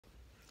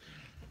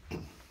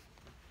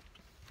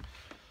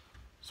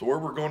So where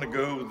we're going to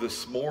go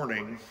this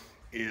morning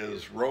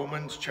is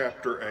Romans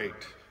chapter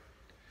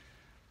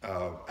 8.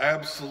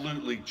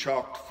 Absolutely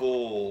chocked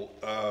full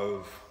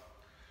of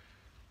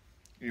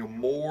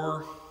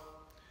more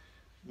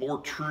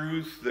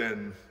truth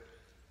than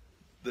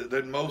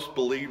most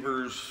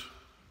believers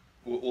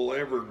will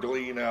ever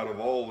glean out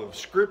of all of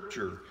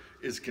Scripture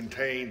is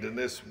contained in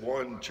this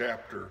one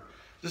chapter.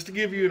 Just to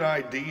give you an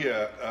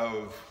idea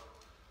of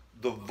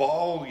the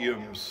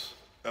volumes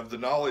of the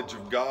knowledge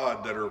of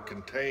God that are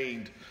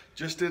contained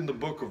just in the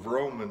book of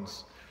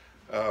Romans.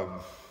 A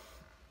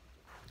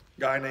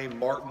guy named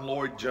Martin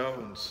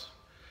Lloyd-Jones,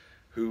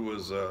 who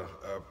was a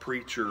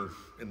preacher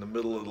in the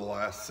middle of the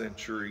last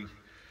century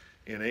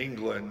in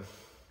England,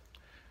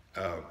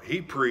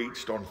 he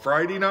preached on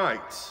Friday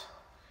nights.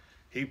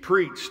 He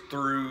preached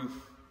through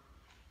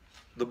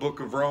the book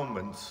of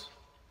Romans,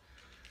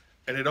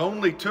 and it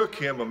only took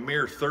him a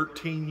mere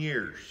 13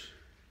 years.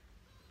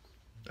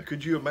 Now,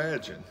 could you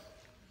imagine?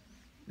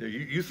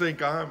 You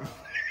think I'm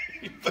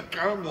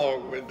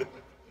long-winded,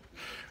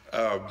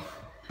 but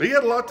he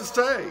had a lot to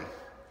say,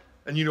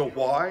 and you know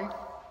why?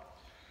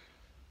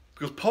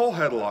 Because Paul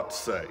had a lot to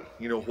say.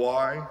 You know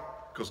why?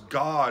 Because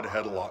God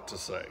had a lot to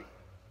say.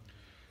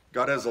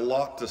 God has a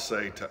lot to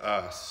say to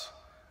us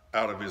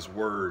out of His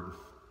Word,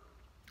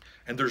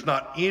 and there's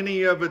not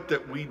any of it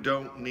that we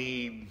don't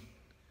need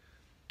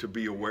to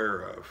be aware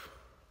of.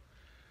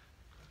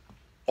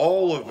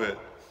 All of it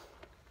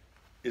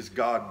is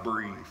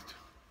God-breathed.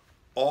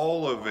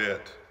 All of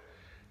it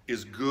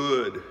is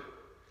good.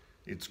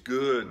 It's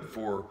good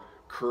for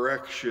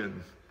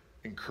correction,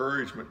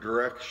 encouragement,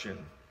 direction.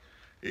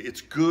 It's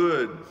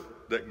good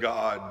that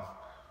God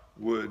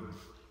would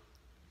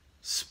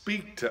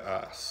speak to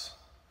us.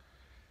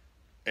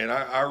 And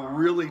I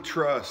really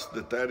trust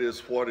that that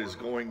is what is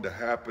going to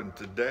happen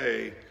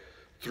today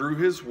through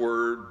His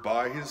Word,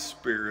 by His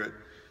Spirit.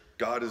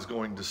 God is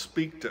going to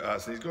speak to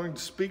us. And He's going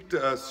to speak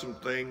to us some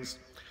things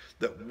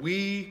that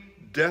we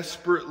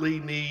desperately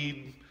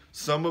need,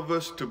 some of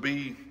us to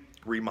be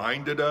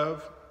reminded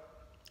of,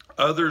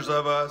 others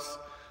of us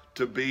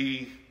to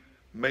be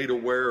made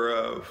aware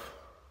of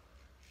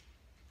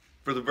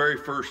for the very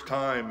first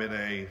time in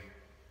an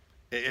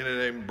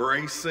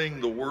embracing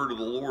the word of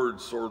the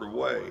Lord sort of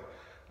way.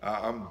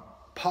 I'm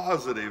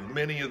positive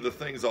many of the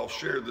things I'll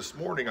share this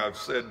morning I've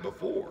said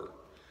before.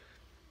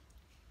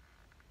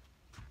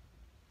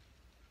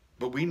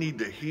 But we need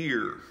to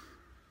hear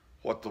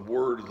what the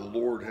word of the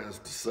Lord has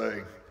to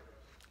say.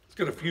 Let's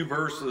get a few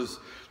verses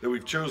that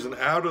we've chosen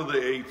out of the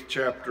 8th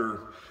chapter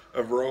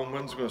of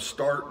Romans. I'm going to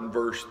start in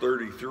verse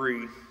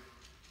 33.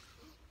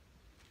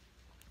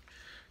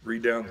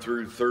 Read down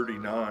through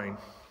 39. It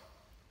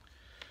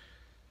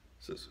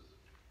says,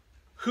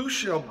 "Who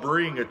shall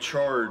bring a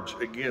charge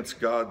against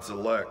God's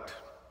elect?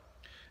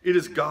 It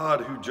is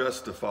God who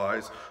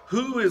justifies.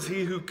 Who is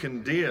he who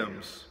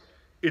condemns?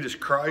 It is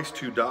Christ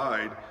who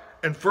died,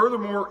 and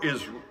furthermore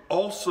is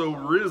also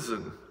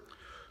risen,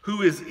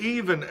 who is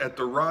even at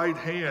the right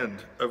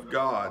hand of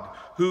God,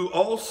 who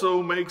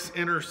also makes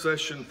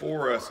intercession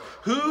for us.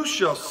 Who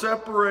shall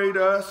separate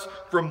us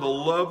from the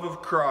love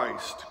of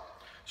Christ?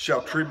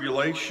 Shall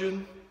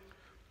tribulation,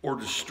 or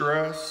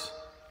distress,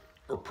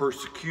 or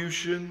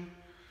persecution,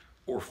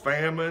 or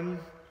famine,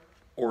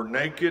 or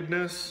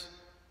nakedness,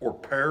 or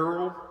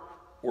peril,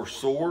 or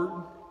sword?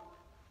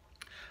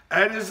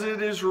 As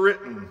it is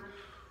written,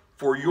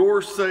 for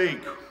your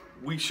sake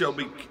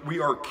we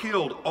are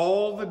killed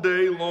all the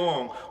day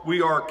long.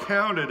 We are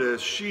counted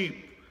as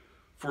sheep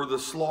for the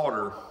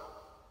slaughter.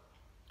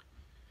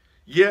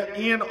 Yet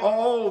in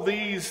all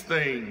these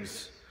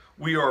things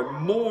we are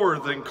more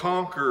than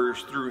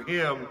conquerors through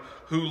Him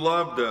who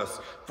loved us.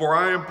 For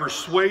I am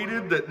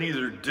persuaded that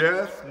neither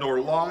death, nor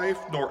life,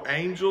 nor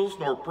angels,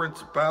 nor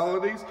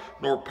principalities,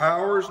 nor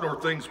powers, nor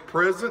things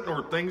present,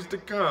 nor things to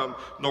come,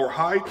 nor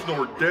height,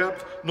 nor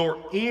depth,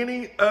 nor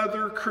any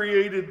other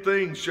created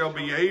thing shall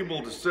be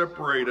able to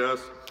separate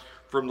us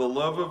from the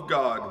love of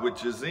God,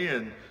 which is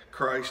in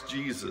Christ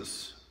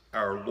Jesus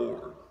our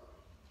Lord.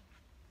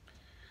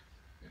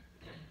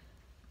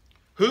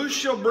 Who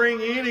shall bring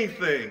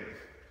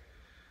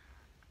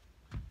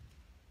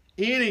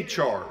any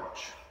charge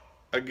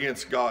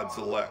against God's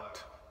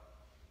elect?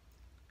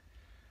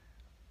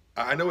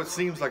 I know it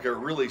seems like a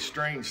really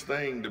strange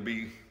thing to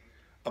be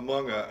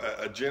among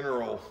a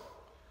General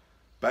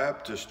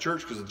Baptist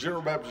church, because the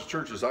General Baptist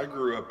churches I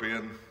grew up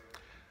in,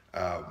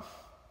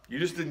 you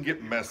just didn't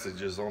get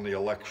messages on the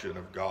election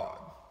of God.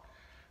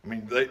 I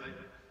mean,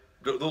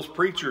 those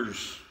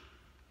preachers,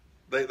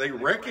 they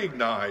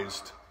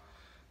recognized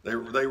that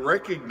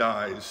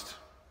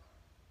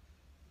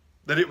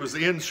it was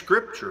in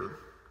Scripture,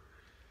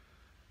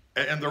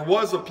 and there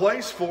was a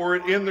place for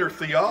it in their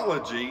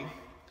theology,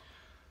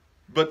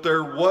 but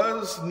there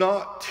was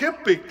not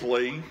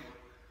typically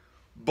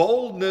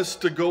boldness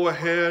to go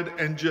ahead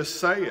and just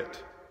say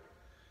it.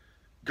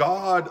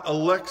 God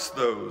elects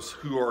those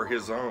who are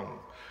His own.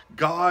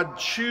 God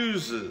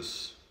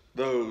chooses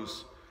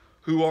those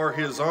who are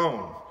His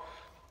own.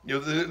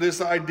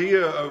 This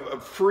idea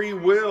of free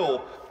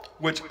will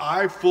which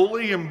I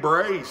fully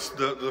embrace,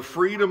 the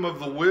freedom of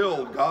the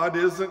will. God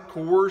isn't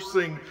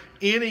coercing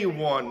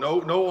anyone.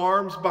 No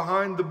arms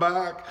behind the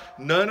back.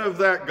 None of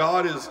that.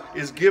 God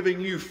is giving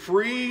you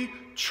free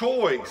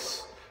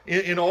choice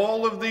in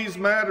all of these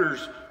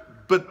matters.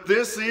 But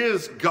this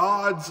is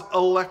God's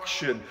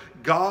election.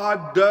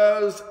 God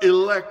does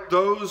elect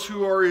those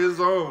who are his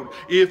own.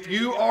 If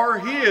you are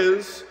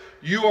his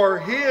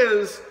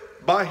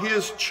by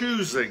his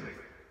choosing.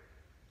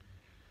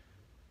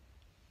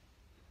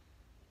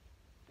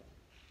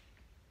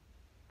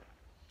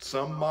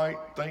 Some might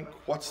think,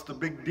 what's the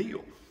big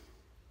deal?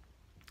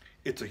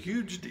 It's a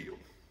huge deal.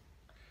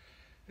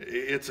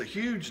 It's a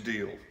huge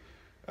deal.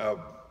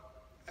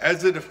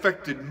 As it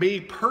affected me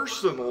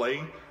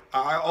personally,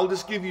 I'll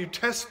just give you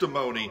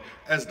testimony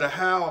as to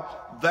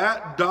how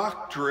that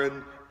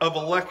doctrine of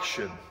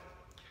election,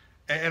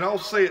 and I'll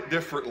say it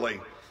differently,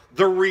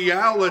 the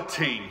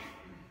reality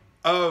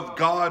of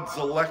God's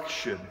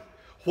election,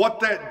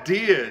 what that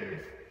did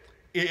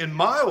in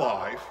my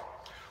life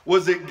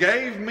was it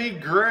gave me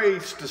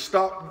grace to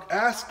stop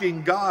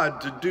asking God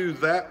to do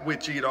that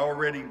which he'd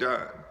already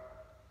done.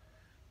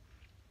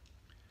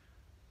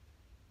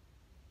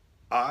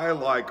 I,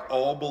 like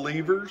all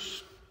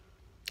believers,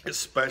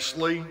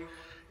 especially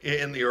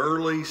in the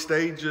early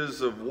stages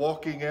of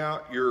walking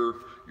out your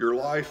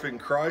life in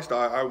Christ,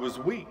 I was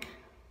weak.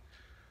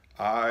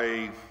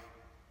 I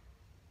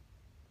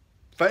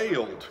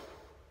failed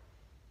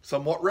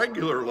somewhat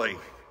regularly,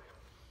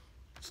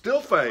 still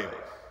fail.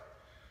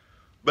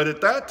 But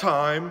at that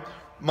time,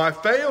 my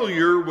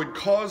failure would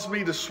cause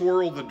me to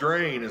swirl the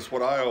drain, is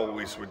what I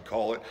always would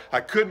call it.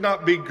 I could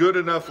not be good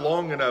enough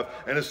long enough.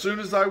 And as soon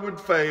as I would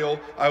fail,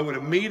 I would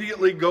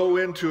immediately go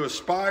into a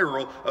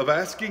spiral of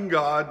asking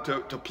God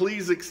to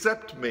please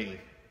accept me.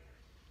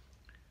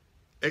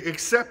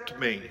 Accept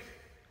me.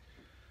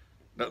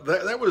 Now,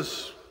 that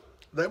was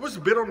a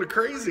bit on the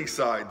crazy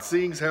side,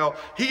 seeing how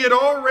he had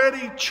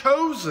already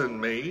chosen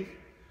me.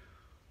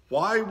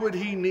 Why would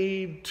he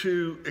need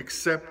to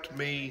accept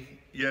me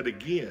yet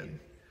again?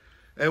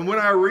 And when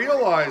I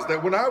realized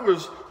that when I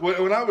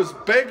was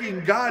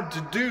begging God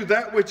to do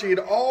that which he had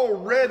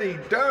already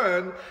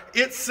done,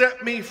 it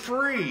set me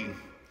free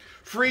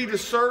to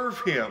serve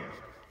him,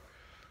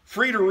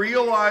 free to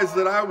realize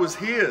that I was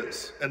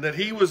his and that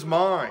he was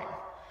mine,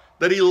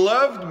 that he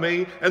loved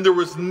me, and there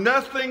was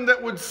nothing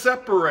that would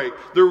separate.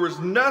 There was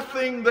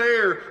nothing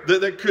there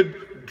that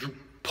could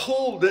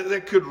pull,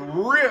 that could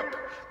rip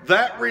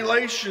that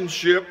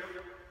relationship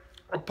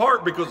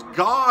apart, because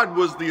God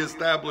was the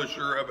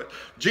establisher of it.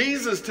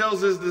 Jesus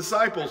tells his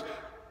disciples,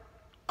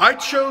 I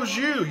chose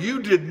you.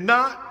 You did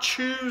not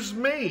choose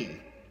me.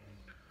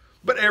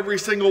 But every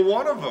single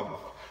one of them,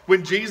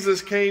 when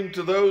Jesus came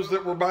to those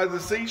that were by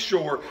the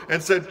seashore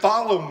and said,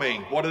 follow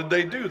me, what did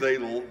they do? They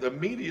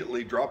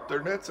immediately dropped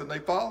their nets and they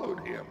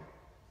followed him.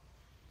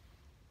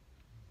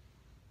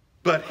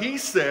 But he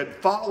said,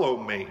 follow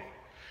me.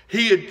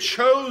 He had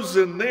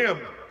chosen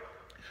them.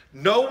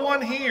 No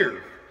one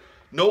here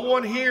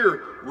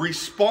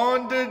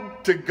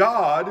responded to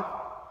God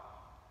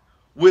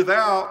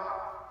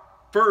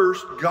without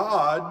first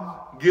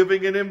God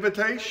giving an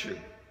invitation.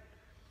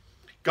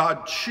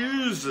 God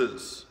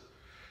chooses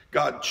to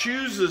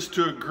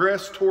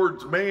aggress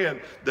towards man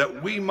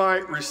that we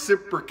might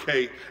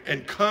reciprocate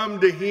and come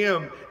to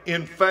him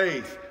in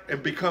faith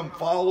and become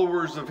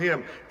followers of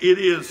him.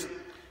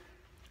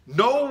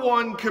 No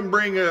one can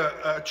bring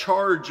a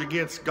charge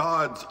against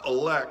God's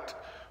elect,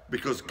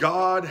 because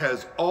God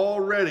has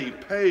already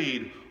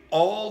paid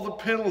all the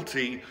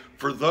penalty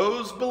for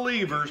those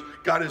believers.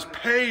 God has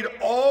paid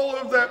all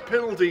of that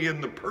penalty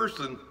in the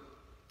person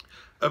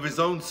of his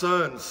own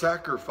Son's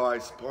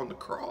sacrifice upon the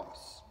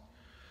cross.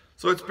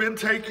 So it's been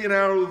taken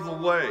out of the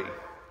way.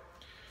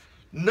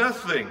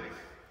 Nothing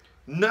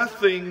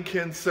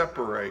can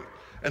separate.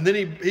 And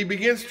then he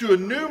begins to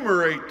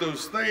enumerate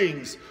those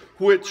things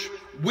which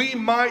we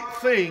might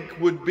think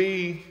would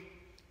be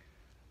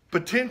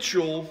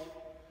potential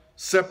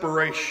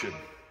separation.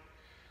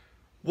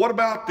 What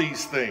about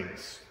these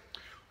things?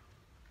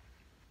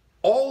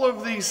 All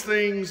of these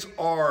things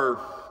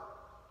are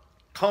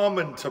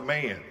common to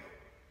man.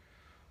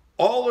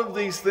 All of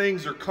these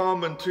things are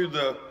common to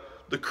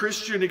the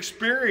Christian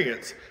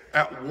experience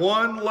at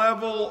one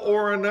level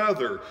or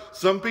another.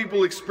 Some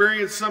people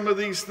experience some of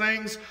these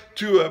things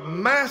to a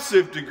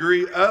massive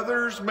degree,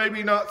 others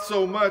maybe not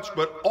so much,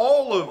 but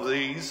all of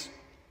these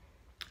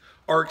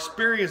are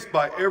experienced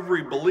by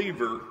every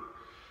believer.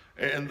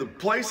 And the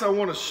place I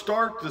want to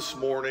start this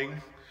morning,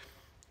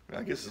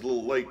 I guess it's a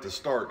little late to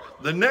start.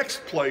 The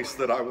next place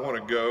that I want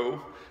to go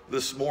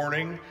this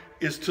morning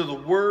is to the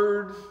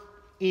word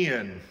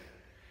in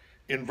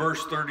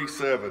verse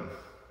 37.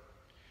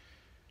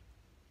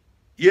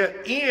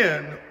 Yet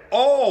in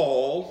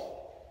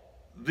all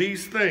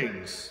these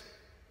things,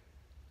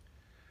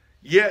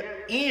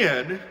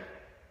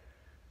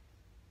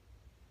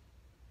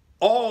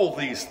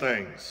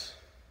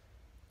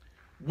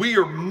 we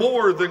are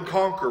more than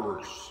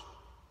conquerors.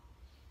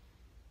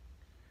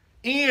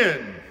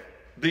 In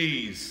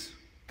these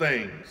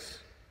things.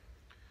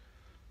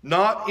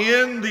 not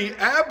in the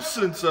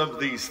absence of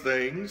these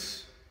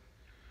things,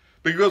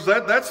 because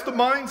that's the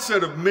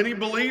mindset of many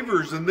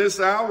believers in this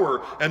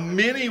hour, and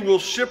many will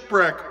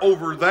shipwreck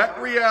over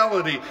that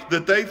reality,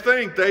 that they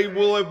think they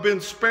will have been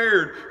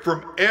spared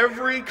from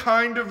every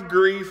kind of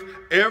grief,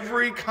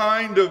 every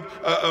kind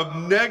of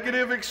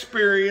negative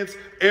experience,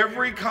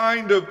 every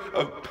kind of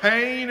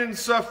pain and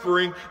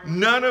suffering.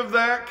 None of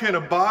that can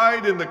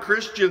abide in the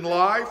Christian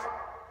life.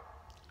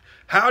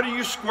 How do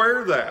you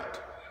square that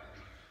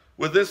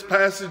with this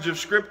passage of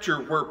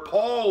Scripture where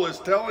Paul is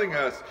telling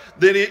us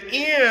that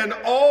in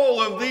all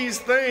of these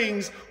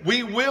things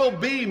we will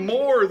be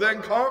more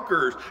than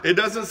conquerors? It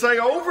doesn't say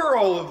over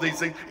all of these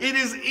things. It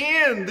is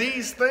in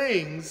these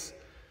things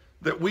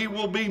that we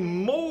will be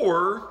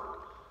more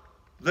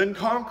than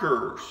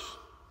conquerors.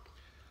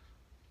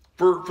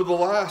 For the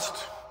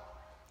last,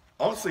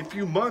 honestly,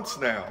 few months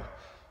now,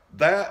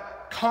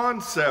 that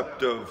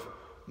concept of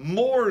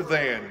more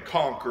than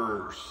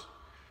conquerors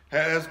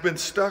has been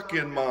stuck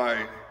in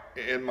my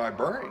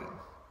brain.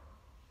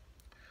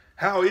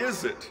 How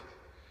is it?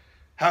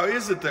 How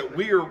is it that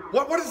we are,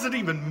 what does it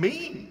even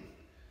mean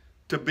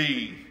to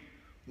be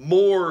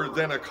more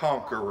than a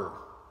conqueror?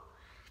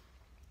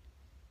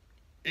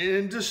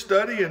 In just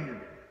studying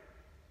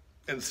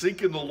and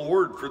seeking the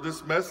Lord for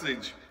this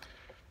message,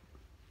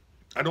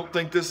 I don't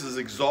think this is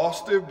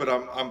exhaustive, but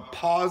I'm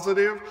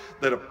positive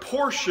that a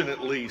portion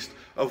at least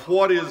of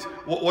what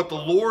the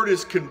Lord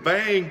is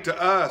conveying to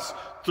us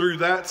through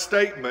that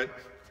statement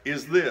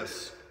is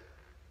this.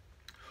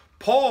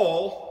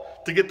 Paul,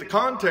 to get the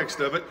context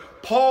of it,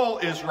 Paul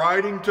is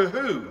writing to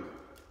who?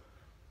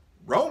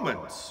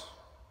 Romans.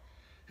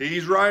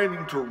 He's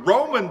writing to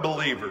Roman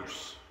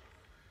believers.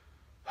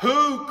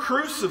 Who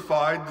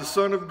crucified the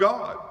Son of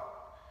God?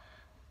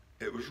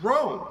 It was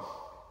Rome.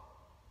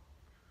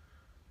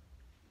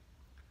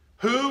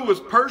 Who was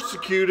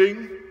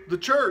persecuting the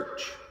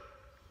church?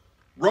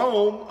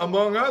 Rome,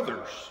 among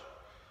others.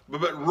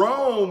 But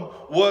Rome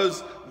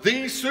was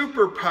the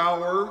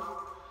superpower,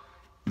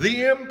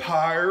 the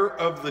empire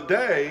of the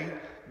day.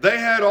 They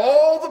had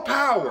all the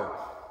power.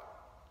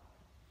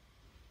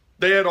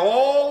 They had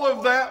all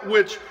of that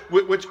which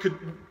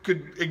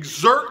could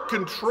exert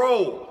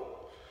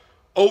control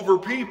over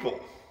people.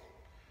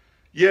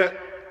 Yet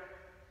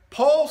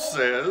Paul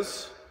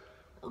says,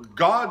 or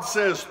God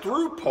says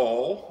through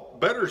Paul,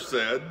 better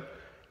said,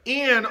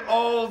 in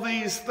all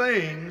these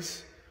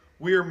things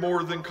we are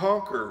more than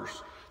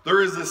conquerors.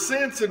 There is a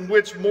sense in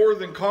which more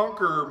than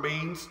conqueror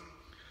means,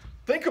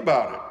 think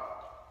about it.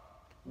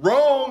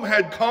 Rome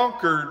had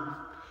conquered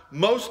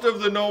most of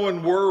the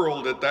known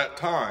world at that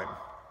time.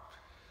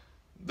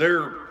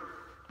 Their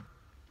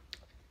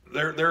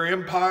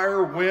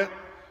empire went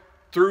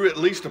through at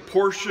least a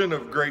portion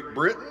of Great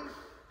Britain.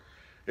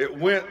 It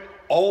went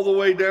all the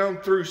way down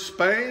through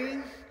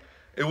Spain.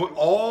 It went,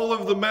 all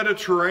of the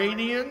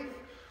Mediterranean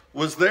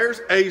was theirs.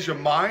 Asia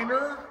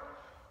Minor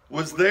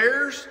was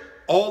theirs.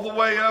 All the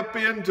way up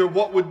into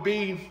what would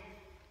be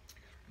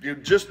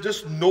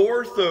just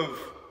north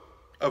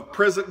of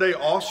present-day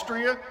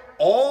Austria.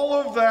 All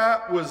of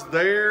that was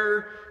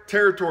their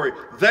territory.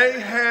 They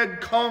had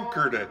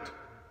conquered it.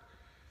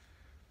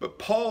 But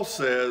Paul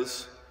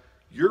says,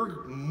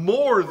 you're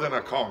more than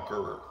a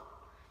conqueror.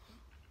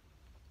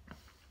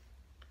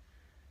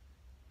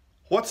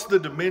 What's the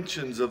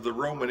dimensions of the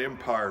Roman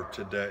Empire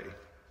today?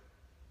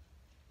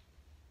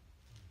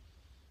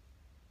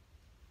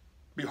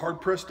 Be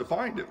hard-pressed to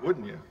find it,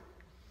 wouldn't you?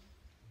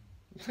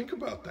 Think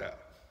about that.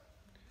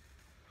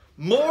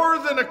 More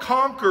than a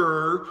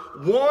conqueror,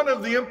 one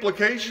of the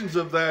implications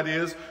of that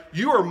is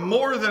you are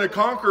more than a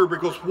conqueror,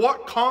 because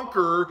what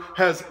conqueror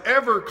has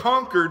ever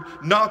conquered,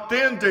 not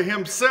then to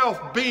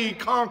himself be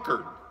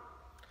conquered?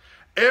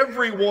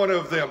 Every one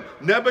of them.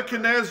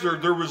 Nebuchadnezzar,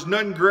 there was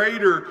none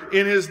greater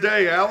in his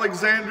day.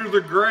 Alexander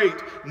the Great,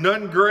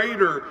 none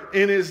greater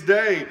in his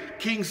day.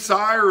 King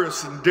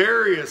Cyrus and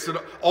Darius and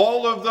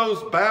all of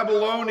those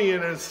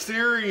Babylonian and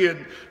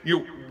Assyrian,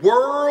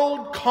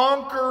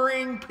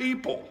 world-conquering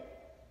people.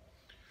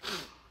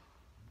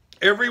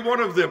 Every one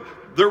of them.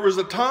 There was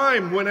a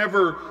time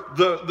whenever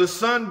the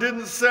sun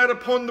didn't set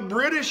upon the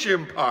British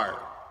Empire.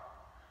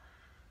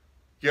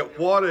 Yet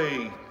what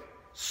a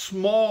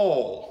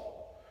small,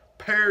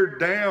 pared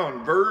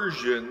down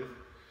version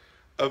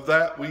of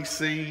that we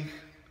see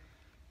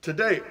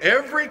today.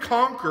 Every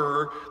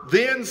conqueror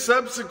then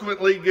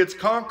subsequently gets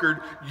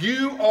conquered.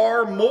 You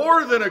are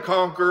more than a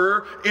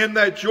conqueror in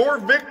that your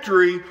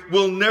victory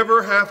will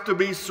never have to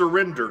be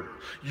surrendered.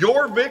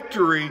 Your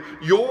victory,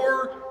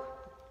 your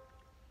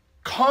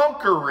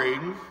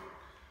conquering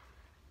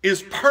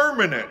is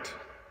permanent,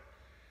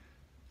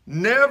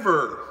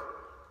 never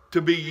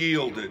to be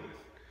yielded,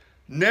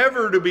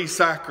 never to be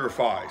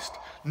sacrificed,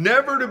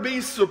 never to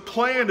be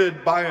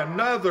supplanted by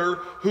another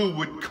who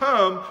would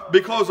come,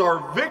 because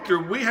our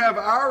victory, we have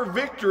our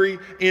victory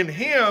in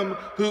Him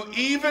who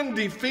even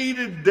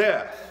defeated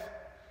death.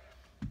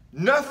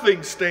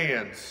 Nothing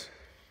stands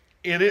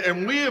in it,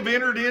 and we have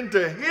entered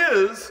into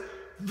His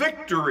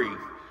victory.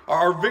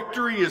 Our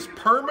victory is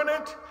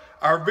permanent.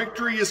 Our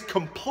victory is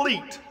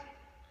complete.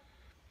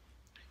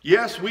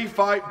 Yes, we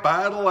fight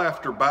battle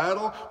after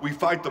battle. We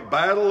fight the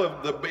battle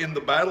in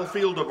the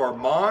battlefield of our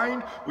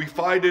mind. We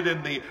fight it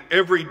in the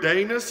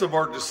everydayness of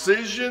our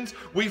decisions.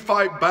 We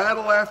fight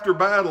battle after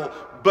battle,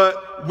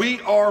 but we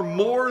are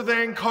more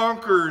than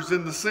conquerors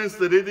in the sense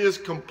that it is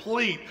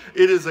complete.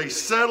 It is a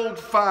settled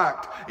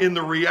fact. In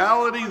the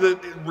reality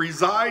that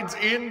resides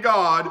in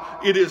God,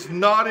 it is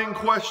not in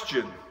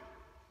question.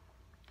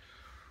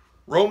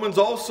 Romans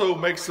also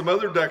makes some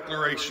other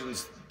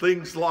declarations,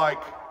 things like,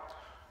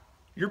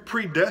 you're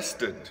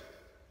predestined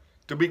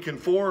to be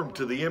conformed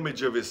to the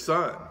image of his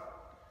Son.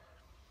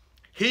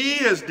 He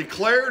has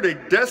declared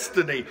a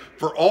destiny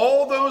for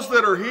all those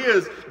that are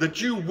his,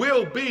 that you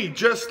will be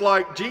just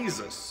like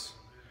Jesus.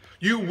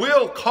 You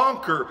will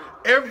conquer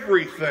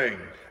everything,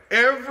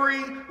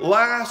 every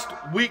last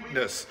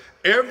weakness,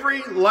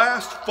 every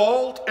last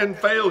fault and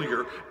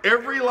failure,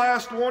 every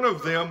last one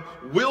of them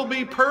will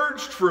be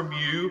purged from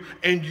you,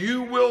 and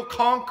you will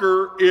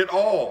conquer it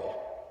all.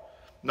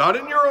 Not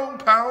in your own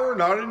power,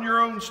 not in your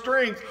own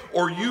strength,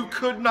 or you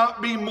could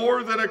not be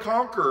more than a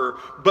conqueror,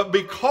 but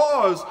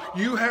because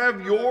you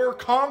have your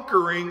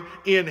conquering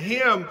in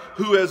him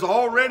who has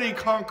already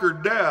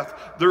conquered death,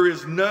 there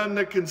is none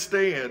that can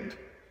stand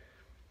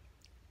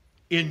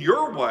in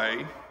your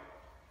way,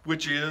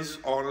 which is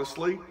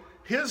honestly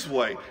his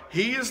way.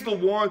 He is the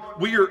one,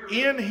 we are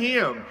in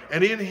him,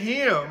 and in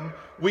him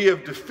we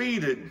have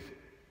defeated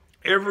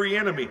every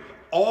enemy.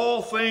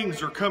 All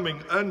things are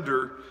coming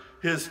under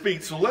his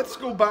feet. So let's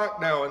go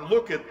back now and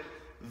look at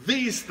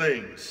these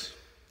things.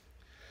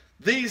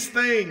 These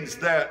things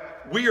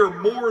that we are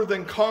more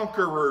than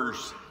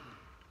conquerors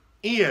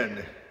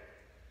in.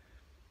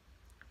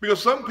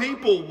 Because some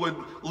people would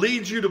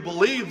lead you to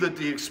believe that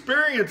the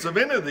experience of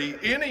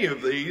any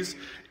of these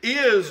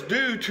is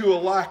due to a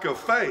lack of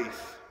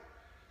faith.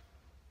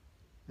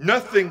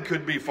 Nothing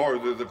could be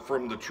farther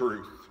from the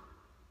truth.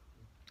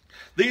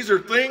 These are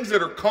things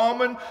that are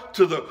common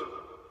to the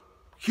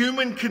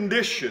human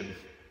condition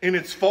in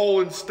its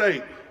fallen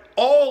state.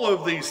 All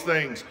of these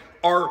things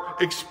are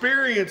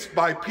experienced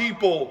by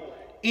people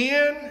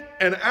in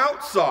and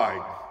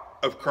outside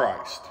of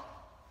Christ.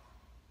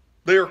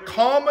 They are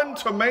common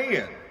to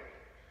man.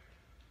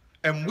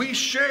 And we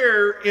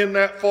share in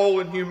that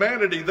fallen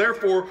humanity.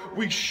 Therefore,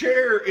 we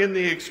share in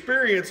the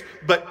experience.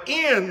 But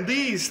in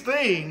these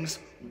things,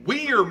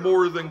 we are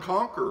more than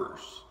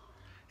conquerors.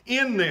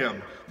 In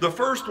them. The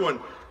first one,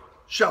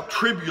 shall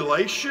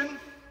tribulation.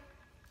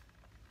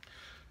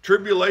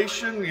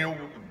 Tribulation, you know,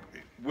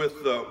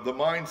 with the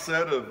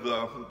mindset of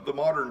the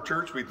modern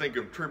church, we think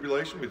of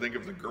tribulation, we think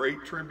of the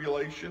Great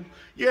Tribulation.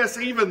 Yes,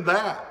 even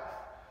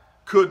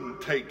that couldn't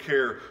take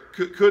care,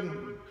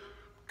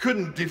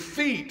 couldn't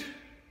defeat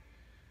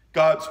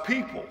God's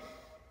people,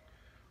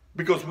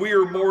 because we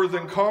are more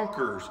than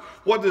conquerors.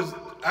 What is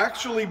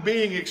actually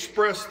being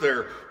expressed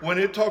there when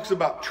it talks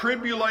about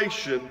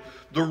tribulation,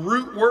 the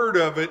root word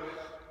of it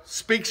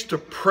speaks to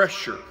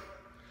pressure,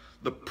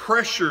 the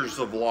pressures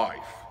of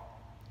life.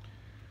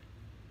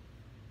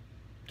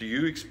 Do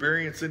you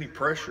experience any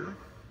pressure?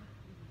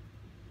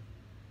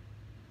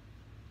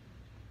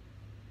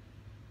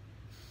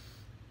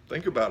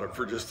 Think about it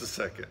for just a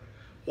second.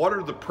 What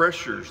are the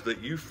pressures that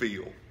you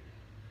feel?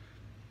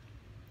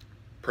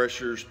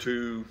 Pressures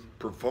to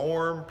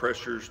perform,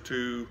 pressures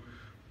to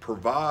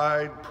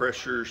provide,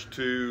 pressures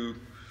to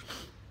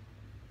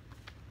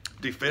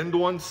defend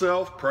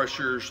oneself,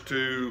 pressures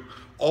to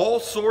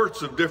all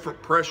sorts of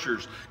different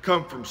pressures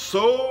come from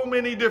so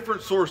many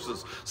different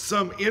sources,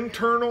 some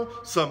internal,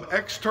 some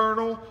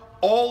external,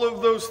 all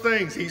of those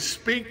things. He's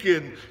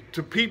speaking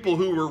to people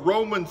who were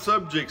Roman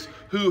subjects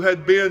who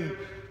had been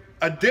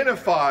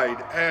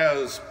identified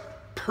as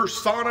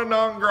persona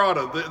non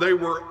grata. They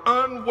were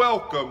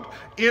unwelcomed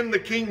in the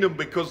kingdom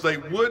because they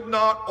would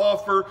not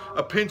offer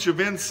a pinch of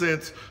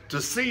incense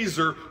to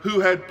Caesar, who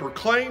had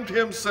proclaimed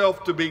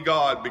himself to be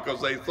God,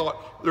 because they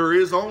thought there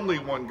is only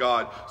one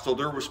God. So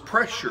there was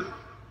pressure.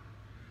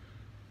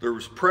 There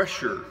was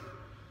pressure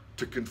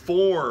to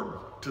conform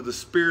to the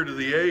spirit of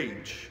the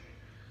age.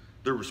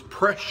 There was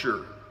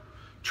pressure.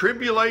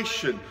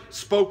 Tribulation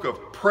spoke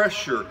of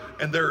pressure,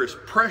 and there is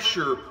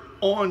pressure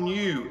on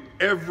you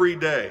every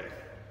day.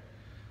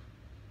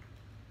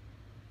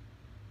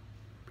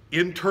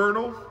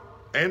 Internal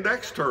and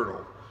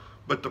external.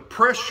 But the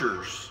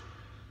pressures,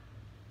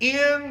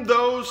 in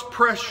those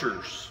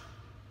pressures,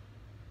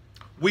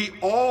 we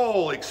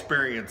all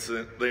experience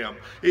them.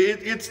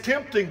 It's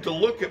tempting to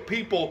look at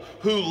people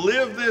who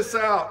live this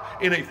out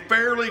in a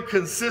fairly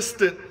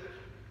consistent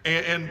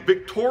and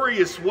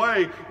victorious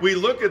way. We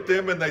look at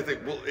them and they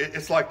think, well,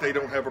 it's like they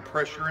don't have a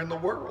pressure in the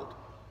world.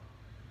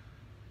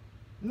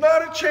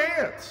 Not a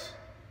chance.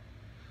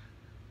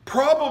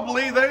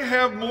 Probably they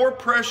have more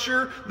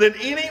pressure than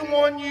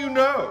anyone you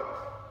know,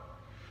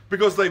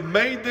 because they've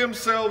made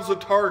themselves a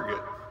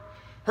target.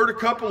 Heard a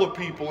couple of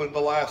people in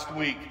the last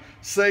week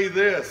say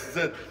this,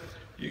 that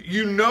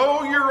you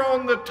know you're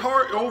on the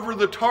over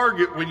the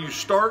target when you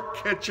start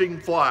catching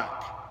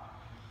flack.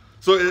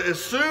 So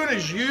as soon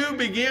as you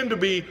begin to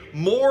be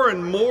more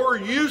and more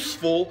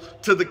useful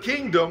to the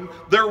kingdom,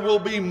 there will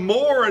be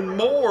more and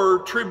more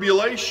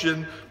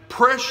tribulation,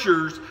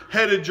 pressures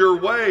headed your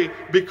way,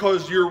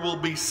 because you will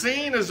be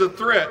seen as a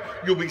threat.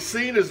 You'll be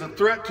seen as a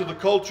threat to the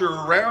culture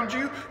around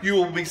you. You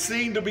will be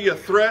seen to be a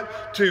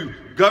threat to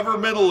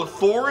governmental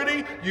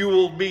authority. You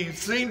will be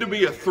seen to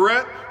be a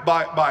threat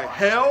by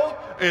hell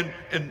and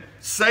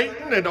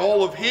Satan and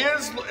all of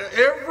his.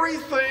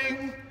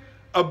 Everything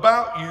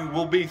about you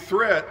will be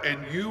threat,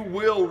 and you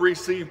will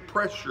receive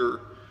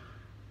pressure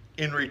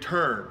in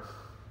return.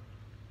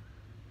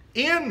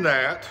 In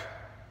that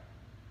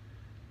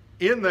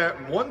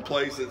one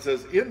place it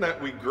says, in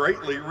that we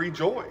greatly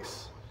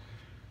rejoice,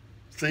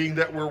 seeing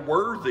that we're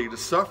worthy to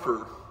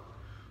suffer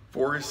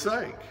for his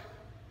sake.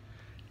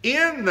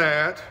 In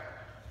that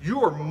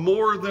you are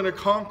more than a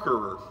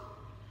conqueror,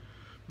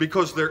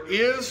 because there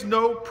is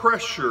no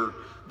pressure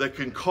that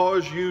can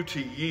cause you to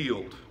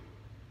yield.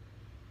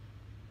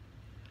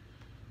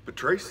 But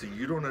Tracy,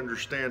 you don't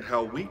understand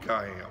how weak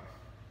I am.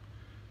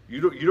 You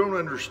don't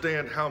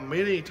understand how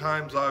many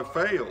times I've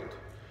failed.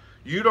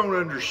 You don't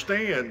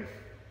understand.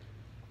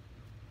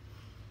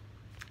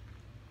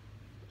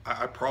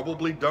 I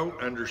probably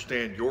don't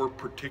understand your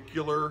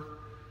particular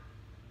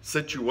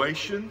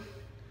situation,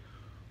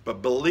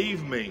 but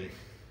believe me,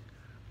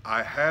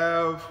 I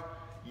have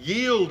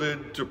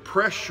yielded to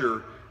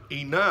pressure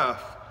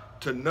enough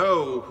to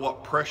know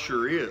what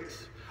pressure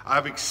is.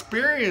 I've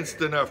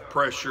experienced enough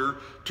pressure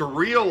to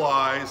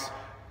realize,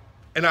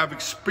 and I've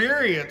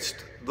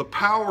experienced the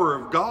power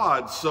of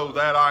God, so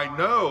that I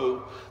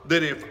know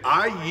that if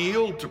I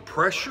yield to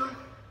pressure,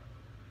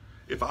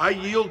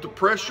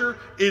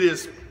 it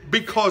is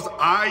because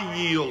I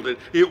yielded.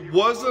 It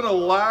wasn't a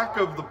lack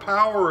of the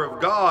power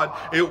of God.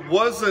 It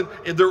wasn't,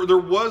 there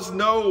was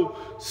no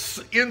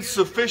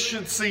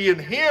insufficiency in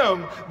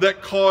him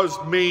that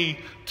caused me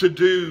to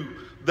do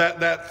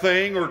that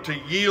thing, or to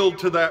yield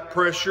to that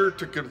pressure,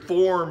 to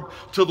conform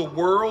to the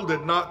world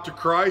and not to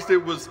Christ. It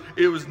was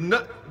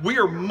not, we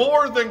are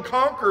more than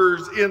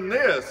conquerors in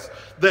this,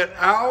 that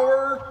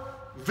our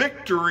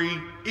victory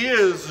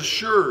is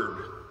assured.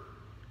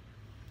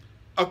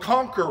 A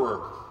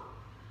conqueror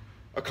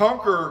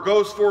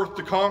goes forth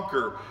to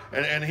conquer,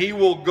 and he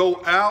will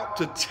go out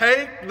to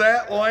take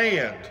that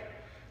land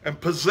and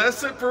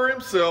possess it for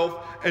himself,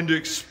 and to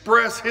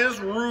express his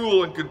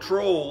rule and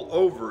control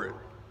over it.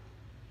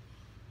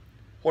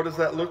 What does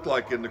that look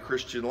like in the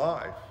Christian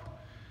life?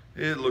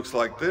 It looks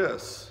like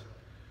this.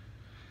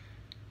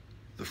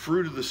 The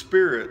fruit of the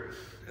Spirit,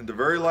 and the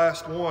very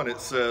last one,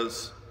 it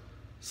says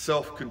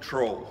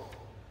self-control.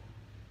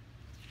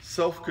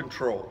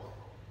 Self-control.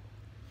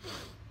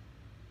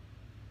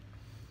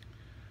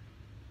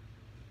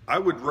 I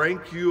would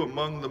rank you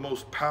among the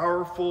most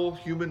powerful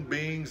human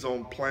beings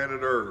on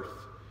planet Earth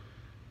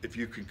if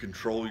you can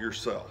control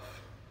yourself.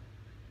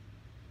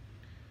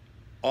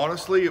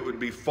 Honestly, it would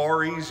be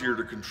far easier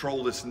to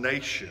control this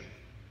nation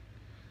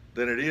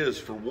than it is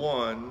for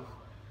one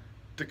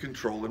to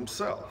control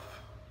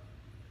himself.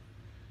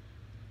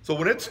 So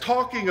when it's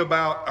talking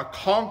about a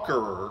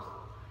conqueror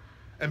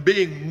and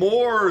being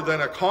more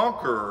than a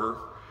conqueror,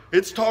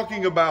 it's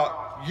talking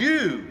about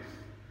you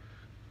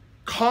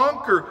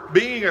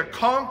being a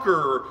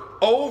conqueror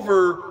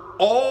over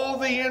all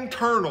the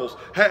internals,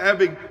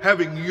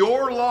 having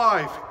your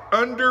life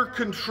under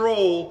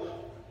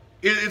control.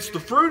 It's the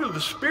fruit of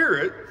the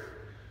Spirit.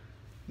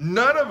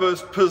 None of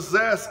us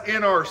possess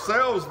in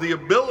ourselves the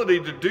ability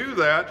to do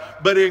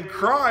that, but in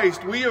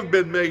Christ we have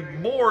been made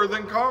more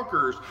than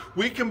conquerors.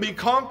 We can be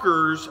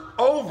conquerors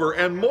over,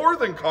 and more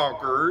than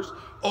conquerors,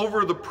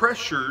 over the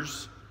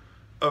pressures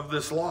of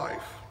this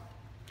life.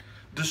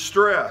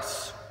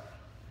 Distress.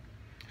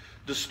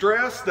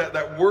 Distress,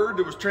 that word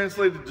that was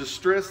translated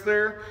distress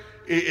there,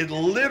 it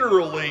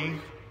literally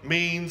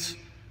means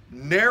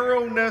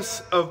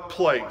narrowness of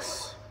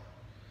place.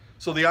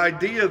 So the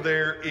idea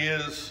there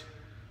is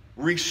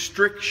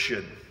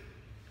restriction,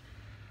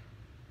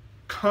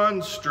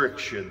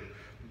 constriction,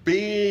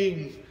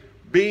 being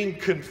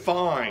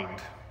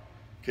confined.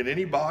 Can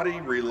anybody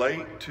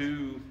relate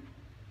to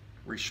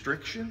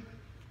restriction?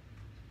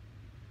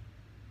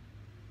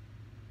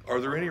 Are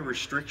there any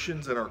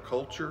restrictions in our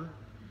culture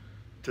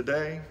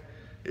today?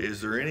 Is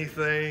there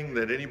anything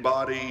that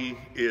anybody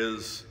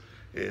is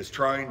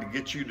trying to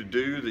get you to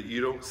do that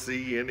you don't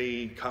see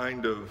any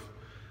kind of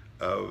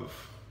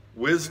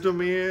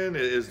wisdom in?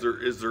 Is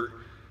there?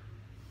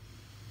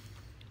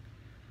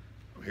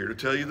 I'm here to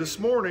tell you this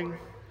morning,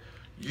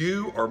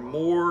 you are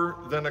more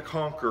than a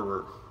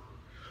conqueror.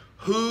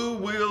 Who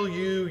will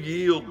you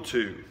yield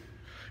to?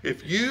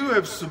 If you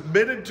have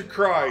submitted to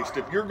Christ,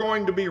 if you're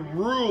going to be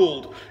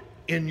ruled,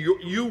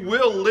 you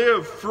will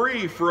live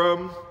free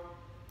from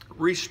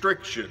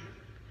restriction.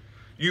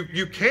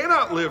 You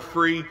cannot live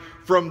free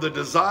from the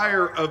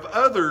desire of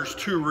others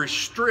to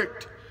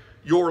restrict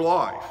your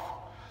life.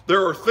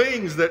 There are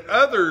things that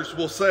others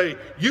will say,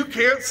 you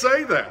can't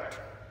say that.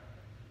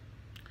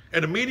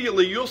 And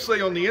immediately you'll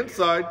say on the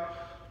inside,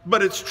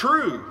 but it's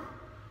true.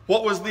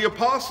 What was the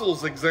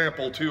apostles'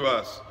 example to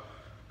us?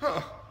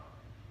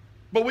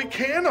 But we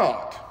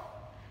cannot.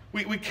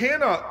 We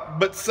cannot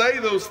but say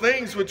those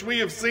things which we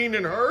have seen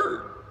and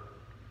heard.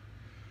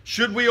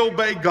 Should we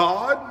obey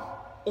God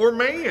or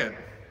man?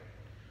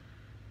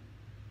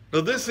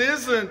 Now, this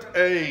isn't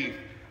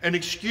an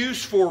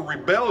excuse for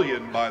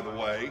rebellion, by the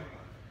way.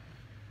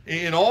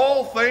 In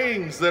all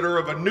things that are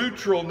of a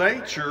neutral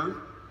nature,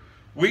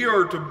 we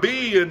are to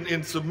be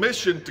in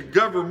submission to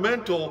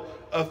governmental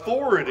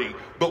authority.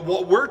 But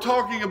what we're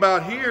talking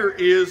about here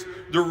is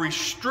the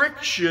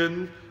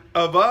restriction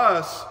of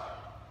us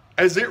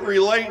as it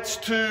relates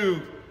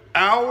to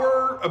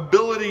our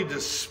ability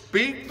to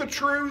speak the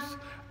truth,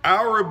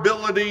 our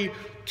ability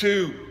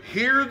to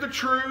hear the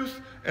truth,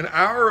 and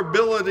our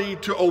ability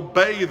to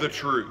obey the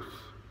truth.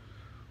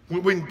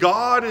 When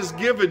God has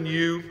given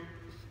you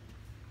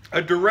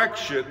a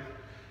direction,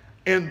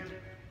 and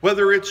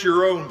whether it's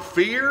your own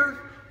fear,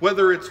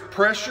 whether it's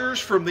pressures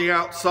from the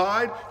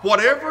outside,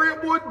 whatever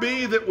it would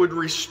be that would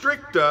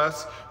restrict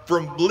us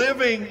from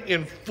living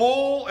in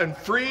full and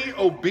free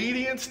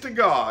obedience to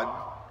God,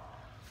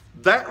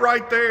 that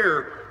right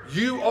there,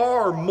 you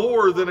are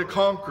more than a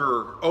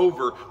conqueror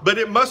over. But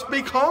it must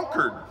be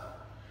conquered.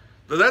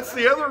 That's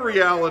the other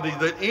reality,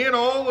 that in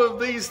all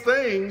of these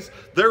things,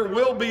 there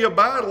will be a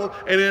battle.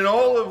 And in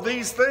all of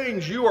these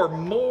things, you are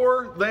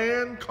more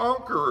than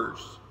conquerors.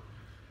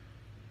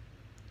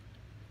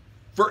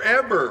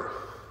 Forever,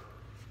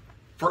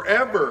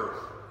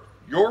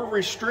 your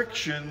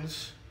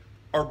restrictions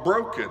are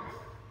broken.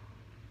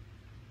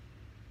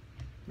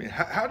 I mean,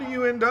 how do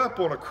you end up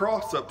on a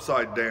cross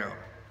upside down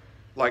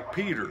like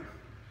Peter?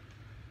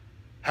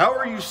 How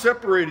are you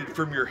separated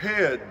from your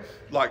head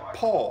like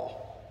Paul?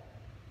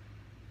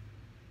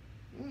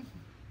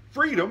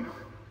 Freedom.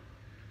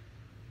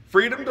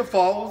 Freedom to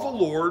follow the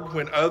Lord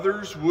when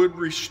others would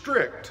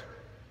restrict.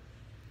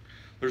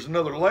 There's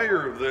another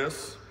layer of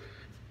this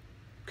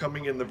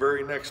coming in the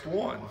very next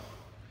one,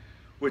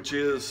 which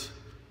is,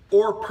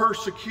 or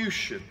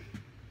persecution.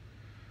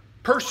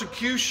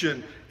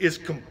 Persecution is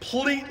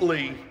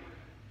completely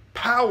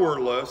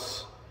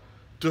powerless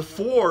to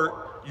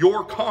thwart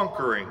your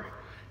conquering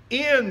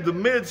in the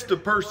midst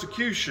of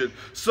persecution.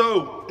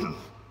 So,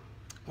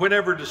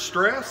 whenever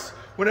distress,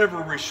 whenever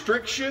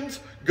restrictions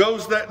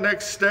goes that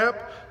next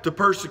step to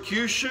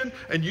persecution,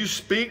 and you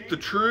speak the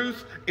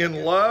truth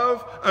in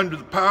love under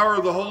the power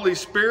of the Holy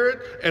Spirit,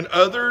 and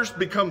others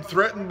become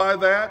threatened by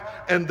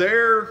that, and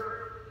their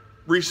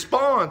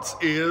response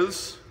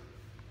is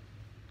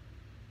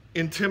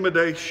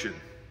intimidation.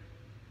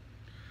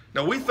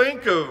 Now, we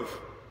think of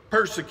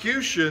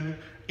persecution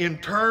in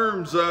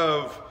terms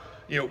of,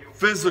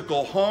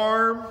 physical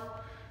harm,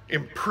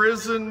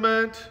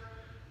 imprisonment,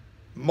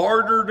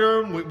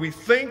 martyrdom. We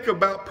think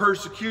about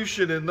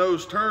persecution in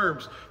those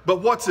terms,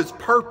 but what's its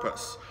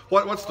purpose?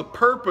 What's the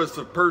purpose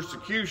of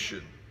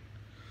persecution?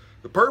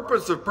 The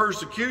purpose of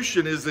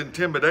persecution is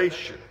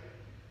intimidation.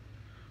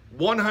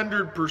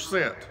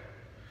 100%.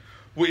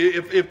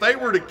 If they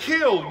were to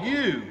kill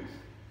you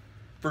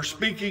for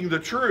speaking the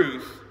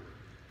truth,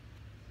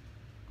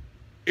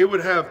 it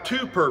would have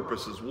two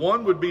purposes.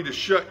 One would be to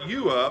shut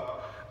you up,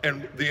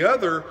 and the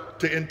other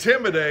to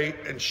intimidate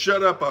and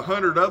shut up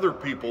 100 other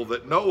people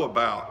that know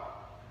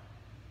about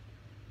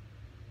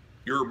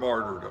your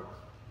martyrdom.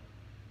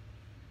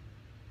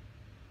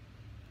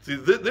 See,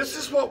 this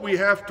is what we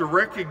have to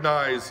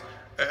recognize,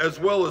 as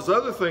well as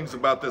other things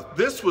about this.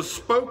 This was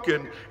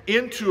spoken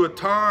into a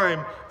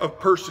time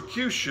of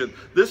persecution.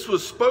 This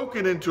was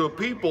spoken into a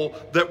people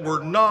that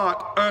were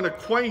not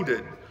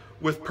unacquainted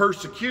with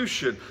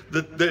persecution.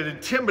 That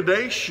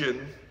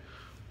intimidation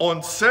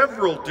on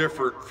several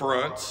different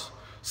fronts,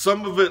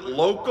 some of it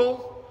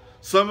local,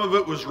 some of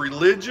it was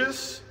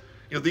religious.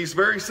 These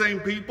very same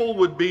people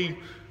would be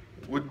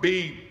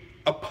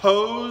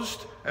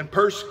opposed and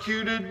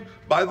persecuted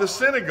by the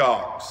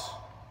synagogues.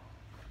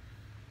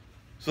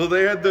 So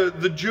they had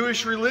the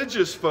Jewish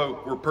religious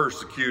folk were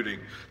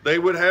persecuting. They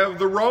would have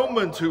the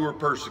Romans who were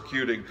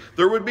persecuting.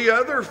 There would be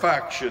other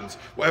factions.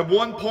 At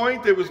one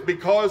point, it was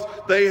because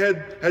they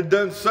had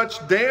done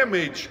such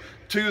damage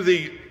to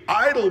the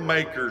idol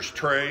makers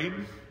trade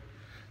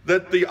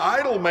that the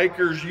idol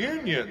makers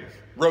union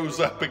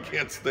rose up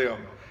against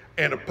them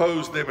and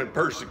opposed them and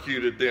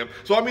persecuted them.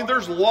 So,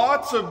 there's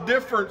lots of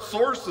different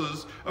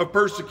sources of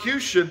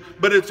persecution,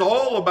 but it's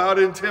all about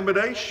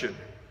intimidation.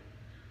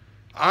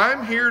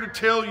 I'm here to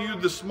tell you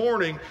this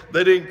morning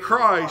that in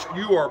Christ,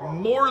 you are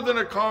more than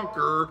a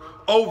conqueror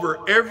over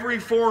every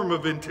form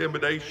of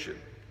intimidation.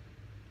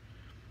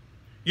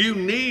 You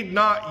need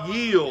not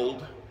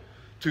yield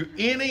to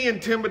any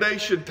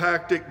intimidation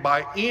tactic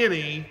by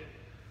any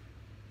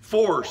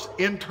force,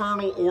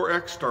 internal or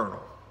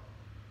external.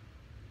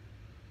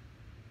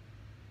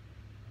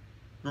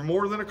 You're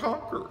more than a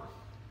conqueror.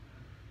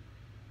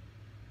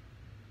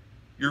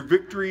 Your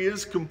victory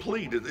is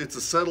complete. It's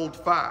a settled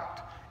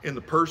fact in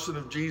the person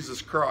of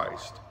Jesus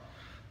Christ.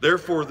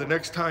 Therefore, the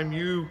next time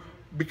you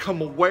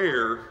become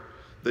aware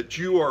that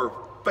you are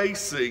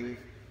facing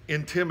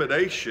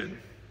intimidation,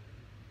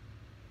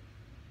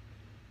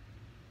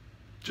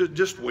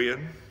 just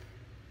win.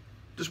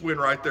 Just win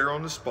right there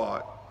on the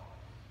spot.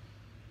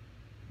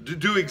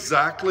 Do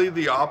exactly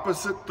the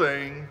opposite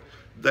thing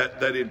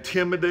that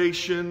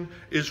intimidation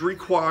is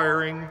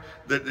requiring,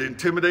 that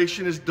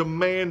intimidation is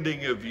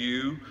demanding of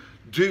you.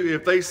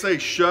 If they say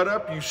shut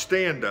up, you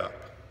stand up.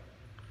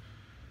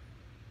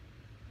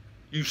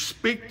 You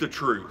speak the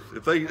truth.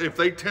 If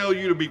they tell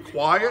you to be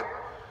quiet,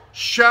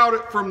 shout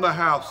it from the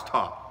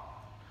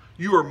housetop.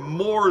 You are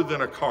more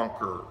than a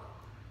conqueror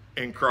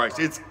in Christ.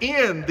 It's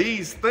in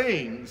these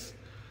things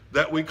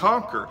that we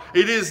conquer.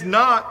 It is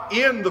not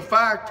in the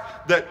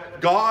fact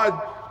that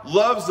God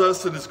loves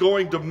us and is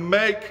going to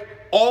make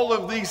all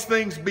of these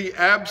things be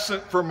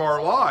absent from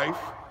our life.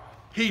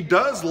 He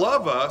does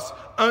love us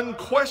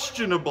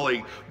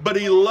unquestionably, but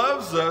he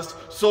loves us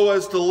so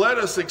as to let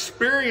us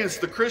experience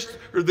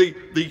the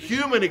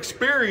human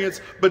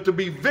experience, but to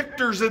be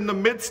victors in the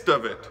midst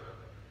of it.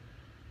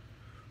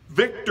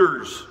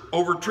 Victors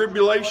over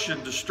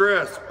tribulation,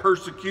 distress,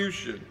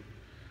 persecution,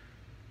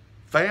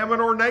 famine,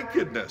 or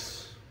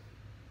nakedness.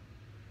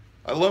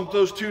 I lump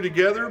those two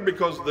together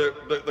because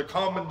the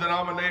common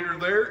denominator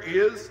there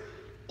is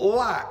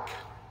lack.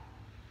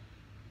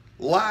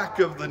 Lack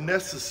of the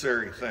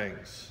necessary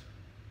things.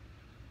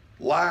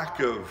 Lack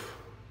of...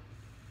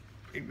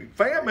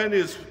 Famine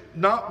is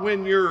not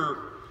when you're,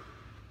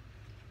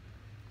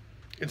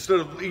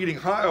 instead of eating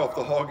high off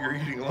the hog, you're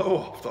eating low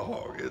off the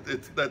hog.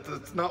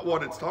 That's not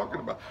what it's talking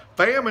about.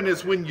 Famine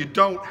is when you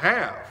don't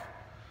have.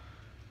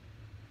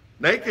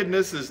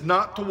 Nakedness is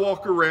not to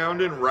walk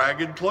around in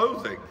ragged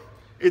clothing.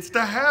 It's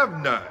to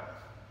have none.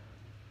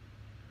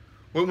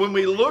 When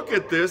we look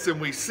at this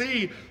and we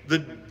see the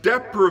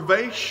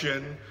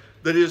deprivation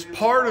that is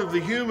part of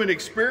the human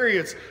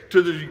experience,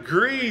 to the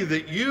degree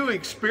that you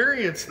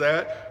experience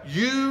that,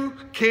 you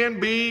can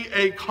be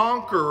a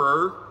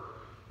conqueror,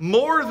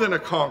 more than a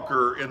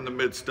conqueror in the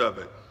midst of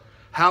it.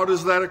 How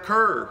does that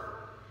occur?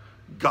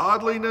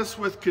 Godliness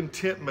with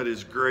contentment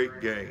is great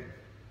gain.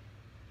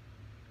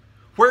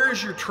 Where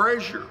is your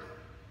treasure?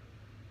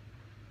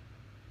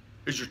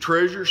 Is your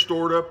treasure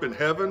stored up in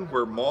heaven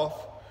where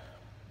moth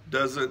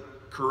doesn't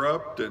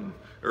corrupt,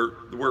 or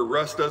where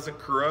rust doesn't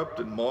corrupt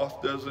and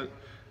moth doesn't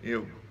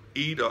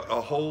eat a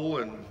hole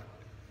and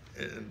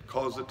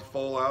cause it to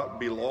fall out and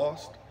be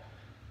lost?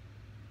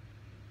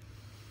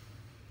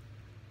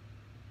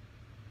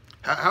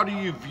 How do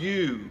you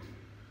view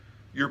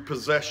your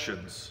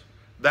possessions,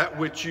 that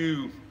which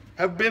you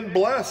have been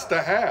blessed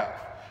to have?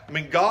 I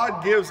mean,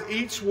 God gives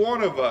each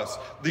one of us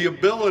the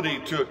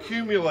ability to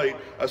accumulate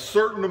a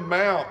certain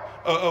amount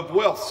of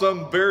wealth,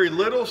 some very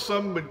little,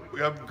 some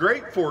have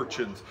great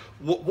fortunes.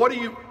 What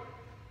do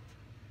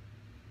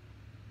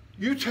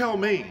you tell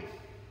me?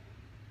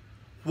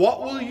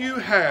 What will you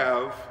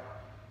have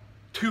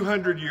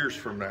 200 years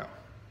from now?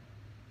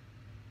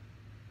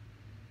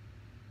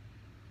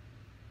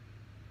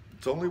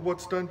 It's only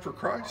what's done for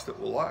Christ that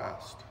will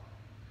last.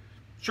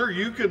 Sure,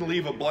 you can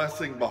leave a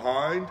blessing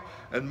behind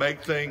and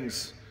make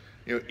things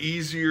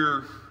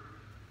easier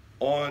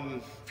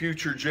on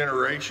future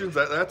generations.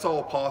 That's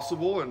all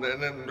possible, and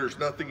then there's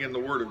nothing in the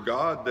Word of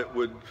God that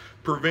would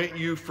prevent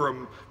you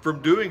from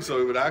doing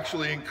so. It would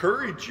actually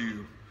encourage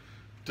you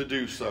to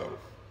do so.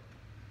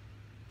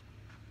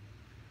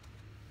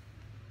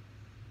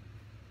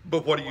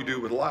 But what do you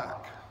do with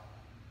lack?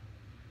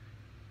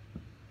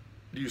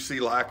 Do you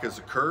see lack as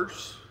a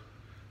curse,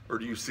 or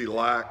do you see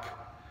lack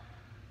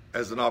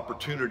as an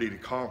opportunity to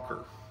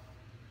conquer?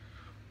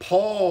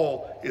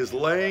 Paul is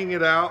laying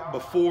it out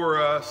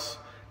before us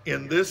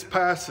in this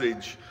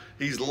passage.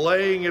 He's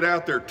laying it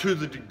out there to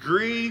the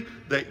degree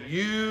that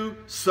you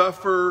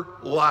suffer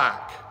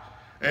lack.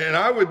 And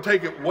I would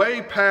take it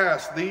way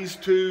past these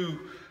two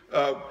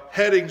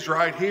headings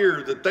right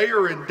here, that they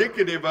are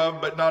indicative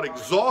of, but not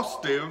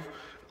exhaustive,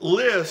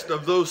 list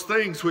of those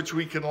things which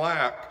we can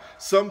lack.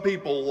 Some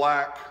people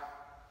lack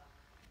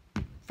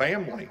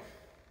family.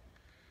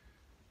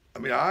 I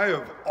mean, I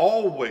have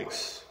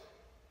always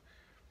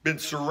been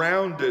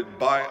surrounded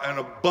by an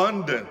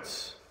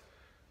abundance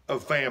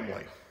of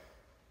family.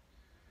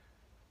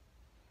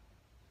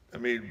 I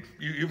mean,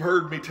 you've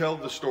heard me tell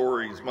the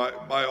stories.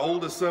 My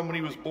oldest son, when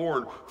he was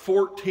born,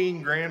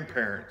 14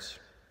 grandparents,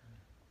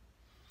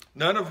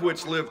 none of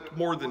which lived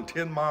more than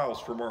 10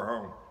 miles from our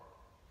home.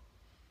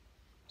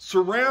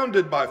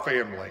 Surrounded by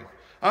family.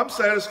 I'm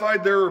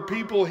satisfied there are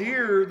people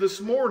here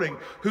this morning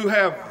who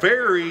have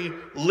very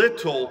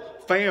little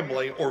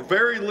family, or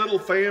very little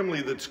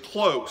family that's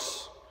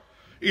close.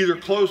 Either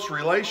close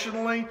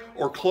relationally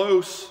or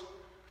close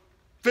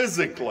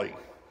physically.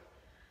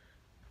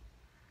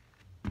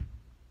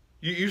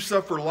 You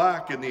suffer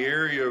lack in the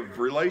area of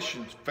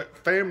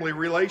family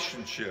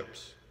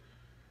relationships.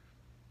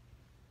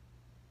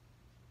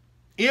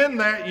 In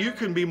that, you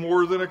can be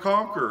more than a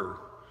conqueror.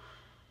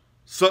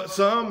 So,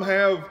 some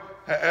they're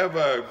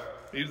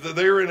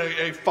in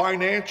a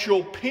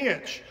financial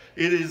pinch.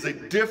 It is a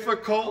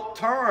difficult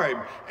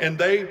time, and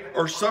they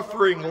are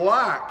suffering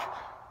lack.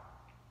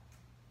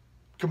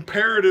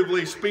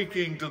 Comparatively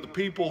speaking to the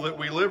people that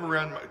we live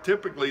around,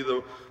 typically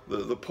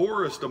the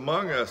poorest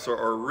among us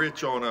are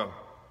rich on a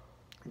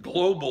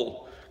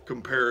global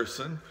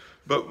comparison.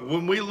 But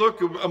when we look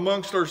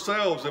amongst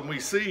ourselves and we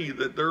see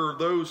that there are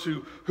those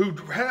who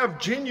have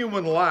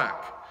genuine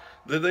lack,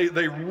 that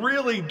they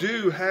really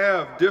do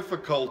have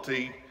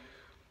difficulty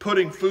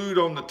putting food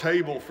on the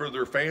table for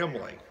their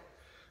family.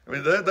 I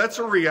mean, that's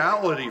a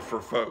reality for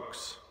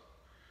folks.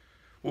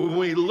 When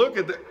we look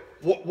at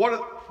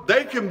what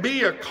they can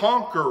be a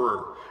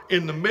conqueror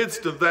in the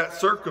midst of that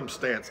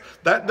circumstance.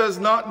 That does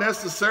not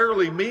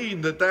necessarily mean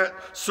that that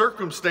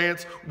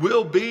circumstance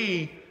will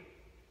be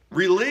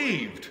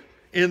relieved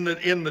in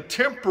the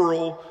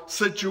temporal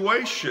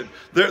situation.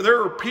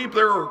 There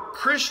are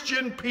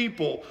Christian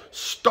people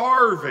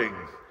starving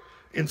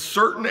in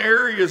certain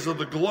areas of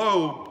the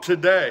globe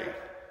today.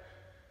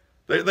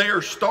 They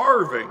are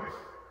starving.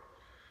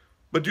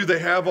 But do they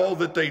have all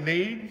that they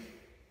need?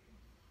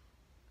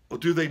 Or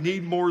do they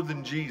need more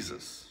than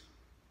Jesus?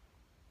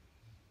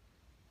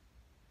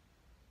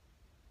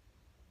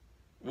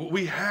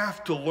 We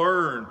have to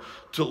learn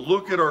to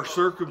look at our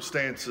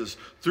circumstances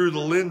through the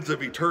lens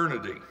of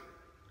eternity.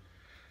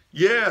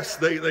 Yes,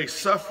 they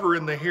suffer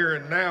in the here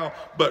and now,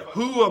 but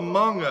who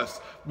among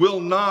us will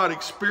not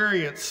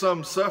experience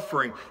some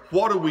suffering?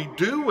 What do we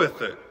do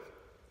with it?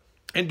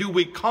 And do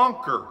we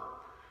conquer?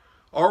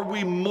 Are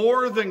we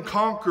more than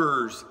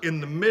conquerors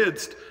in the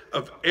midst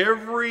of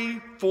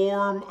every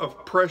form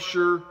of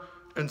pressure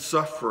and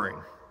suffering?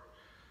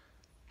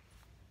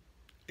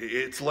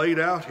 It's laid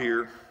out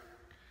here.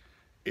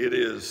 It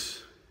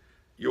is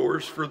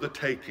yours for the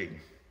taking.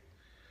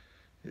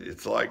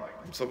 It's like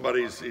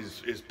somebody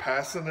is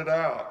passing it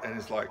out and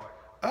it's like,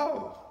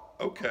 oh,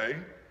 okay,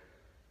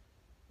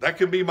 that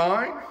can be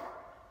mine.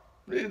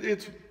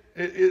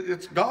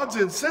 It's God's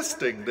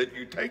insisting that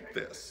you take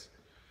this.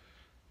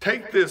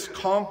 Take this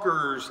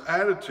conqueror's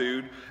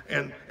attitude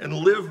and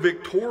live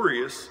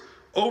victorious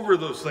over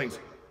those things.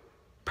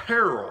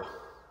 Peril.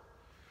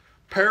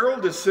 Peril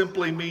just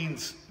simply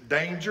means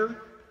danger.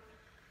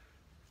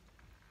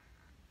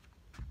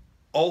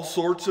 All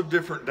sorts of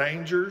different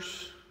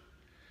dangers.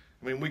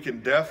 I mean, we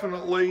can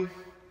definitely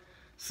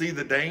see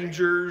the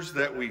dangers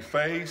that we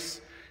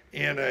face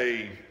in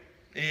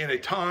a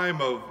time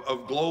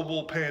of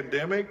global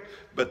pandemic,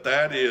 but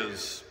that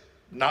is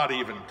not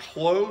even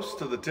close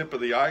to the tip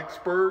of the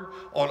iceberg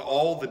on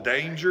all the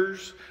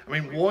dangers. I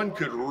mean, one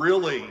could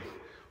really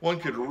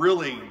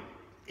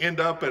end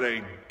up in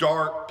a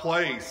dark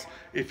place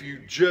if you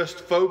just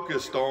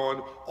focused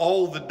on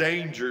all the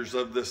dangers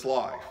of this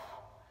life.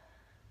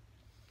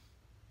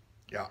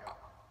 Yeah,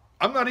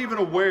 I'm not even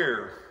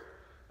aware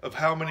of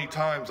how many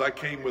times I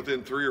came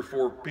within 3 or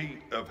 4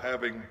 feet of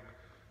having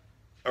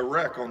a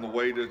wreck on the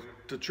way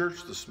to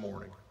church this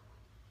morning.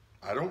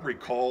 I don't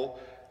recall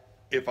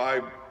if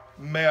I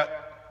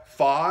met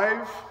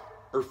 5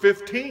 or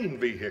 15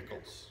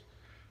 vehicles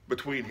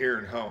between here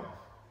and home.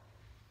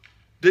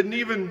 Didn't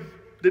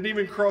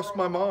even cross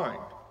my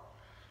mind.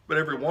 But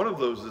every one of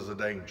those is a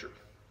danger.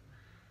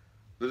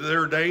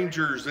 There are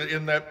dangers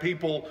in that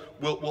people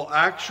will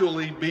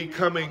actually be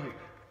coming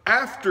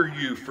after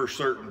you for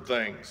certain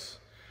things.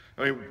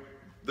 I mean,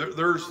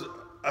 there's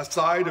a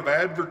side of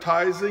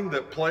advertising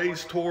that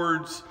plays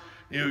towards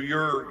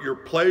your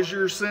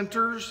pleasure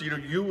centers.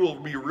 You will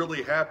be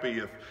really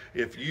happy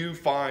if you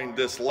find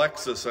this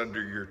Lexus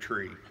under your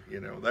tree.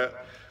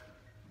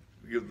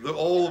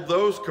 All of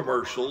those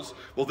commercials.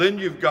 Well, then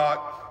you've got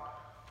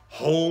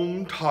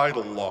home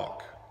title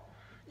lock.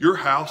 Your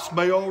house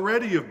may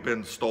already have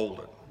been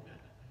stolen.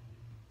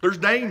 There's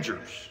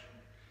dangers.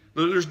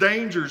 There's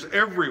dangers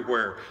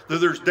everywhere.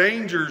 There's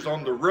dangers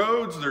on the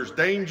roads. There's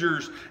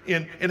dangers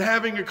in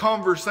having a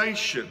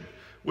conversation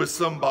with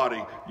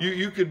somebody.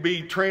 You could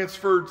be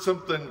transferred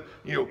something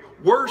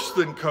worse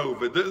than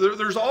COVID.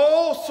 There's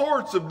all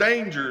sorts of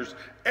dangers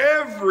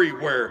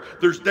everywhere.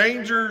 There's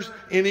dangers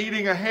in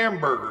eating a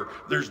hamburger.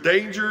 There's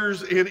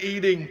dangers in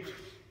eating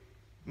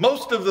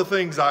most of the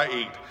things I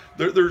eat.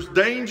 There's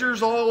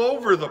dangers all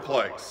over the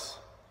place.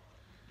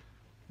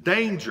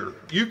 Danger.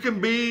 You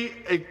can be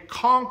a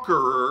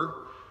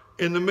conqueror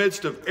in the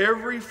midst of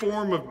every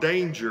form of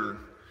danger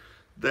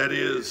that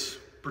is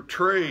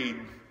portrayed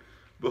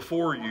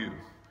before you.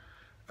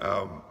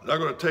 Not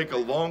going to take a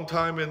long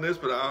time in this,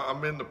 but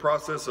I'm in the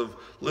process of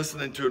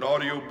listening to an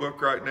audio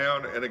book right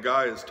now, and a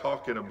guy is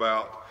talking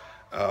about,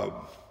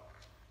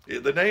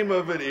 the name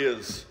of it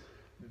is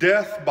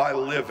Death by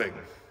Living.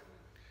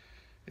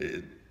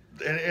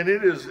 And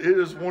it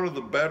is one of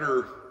the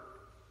better,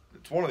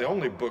 it's one of the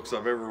only books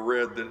I've ever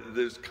read that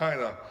is kind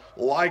of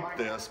like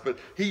this, but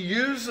he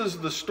uses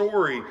the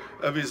story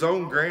of his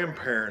own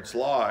grandparents'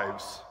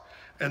 lives,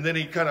 and then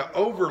he kind of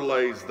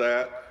overlays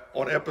that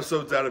on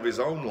episodes out of his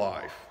own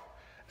life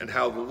and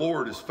how the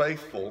Lord is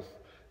faithful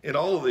in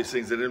all of these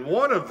things. And in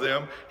one of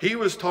them, he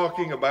was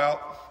talking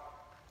about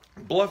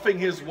bluffing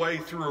his way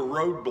through a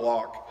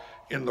roadblock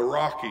in the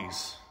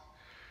Rockies.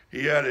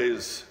 He had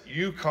his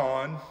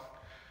Yukon,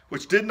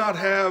 which did not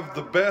have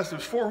the best, it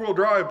was 4-wheel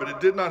drive, but it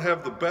did not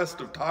have the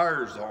best of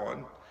tires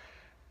on.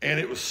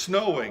 And it was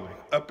snowing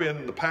up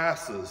in the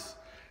passes.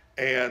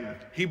 And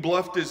he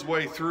bluffed his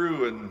way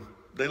through, and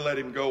they let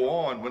him go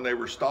on when they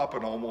were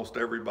stopping almost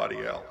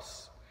everybody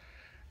else.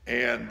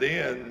 And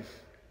then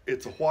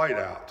it's a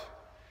whiteout,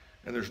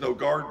 and there's no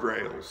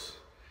guardrails,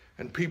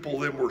 and people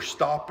then were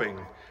stopping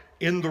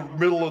in the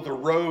middle of the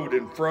road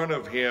in front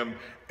of him,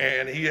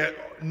 and he had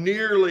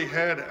nearly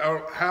had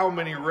how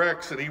many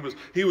wrecks, and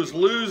he was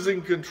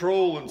losing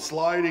control and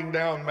sliding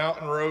down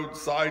mountain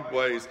roads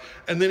sideways.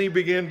 And then he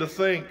began to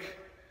think,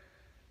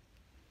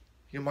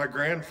 my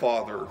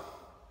grandfather,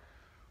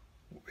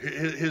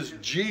 his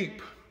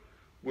Jeep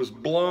was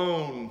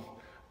blown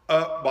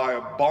up by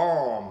a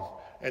bomb,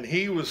 and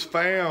he was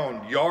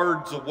found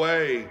yards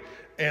away,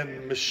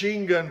 and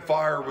machine gun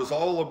fire was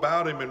all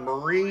about him, and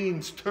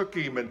Marines took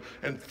him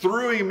and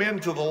threw him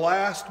into the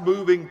last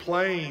moving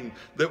plane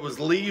that was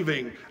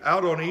leaving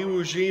out on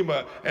Iwo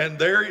Jima. And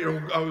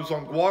there, I was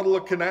on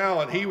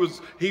Guadalcanal, and he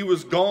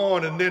was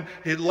gone. And then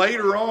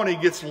later on, he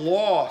gets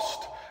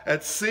lost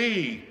at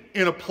sea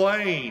in a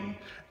plane,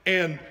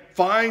 and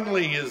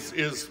finally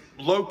is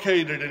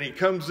located, and he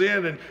comes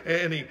in,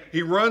 and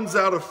he runs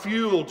out of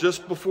fuel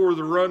just before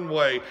the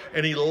runway,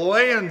 and he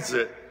lands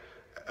it.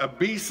 A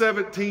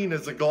B-17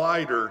 is a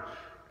glider,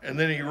 and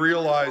then he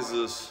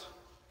realizes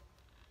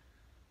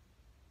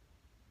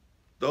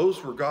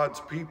those were God's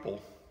people,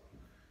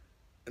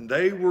 and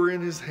they were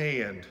in his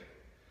hand,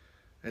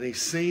 and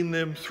he's seen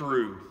them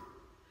through.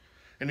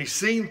 And he's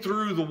seen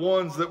through the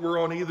ones that were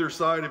on either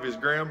side of his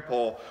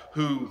grandpa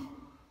who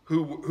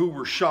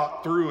were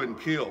shot through and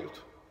killed.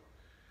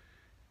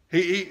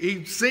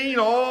 He'd seen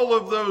all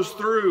of those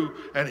through,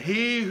 and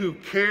he who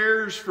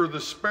cares for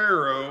the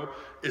sparrow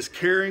is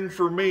caring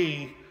for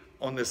me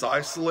on this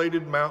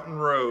isolated mountain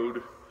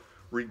road.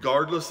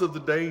 Regardless of the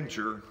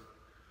danger,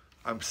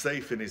 I'm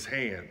safe in his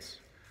hands.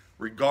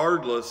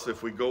 Regardless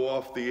if we go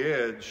off the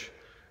edge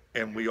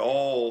and we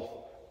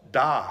all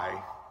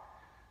die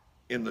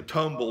in the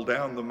tumble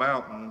down the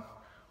mountain,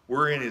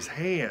 we're in his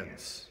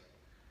hands.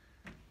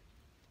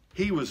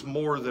 He was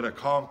more than a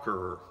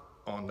conqueror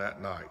on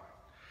that night.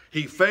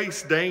 He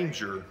faced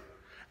danger,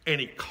 and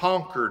he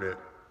conquered it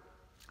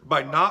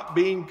by not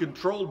being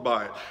controlled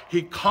by it.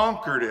 He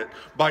conquered it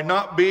by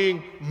not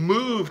being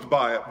moved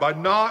by it, by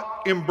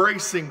not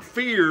embracing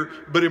fear,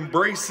 but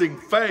embracing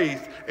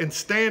faith and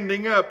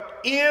standing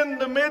up in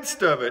the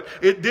midst of it.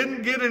 It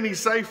didn't get any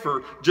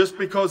safer just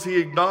because he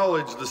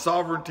acknowledged the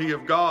sovereignty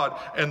of God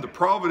and the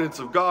providence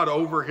of God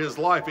over his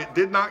life. It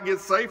did not get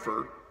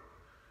safer.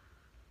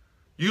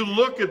 You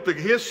look at the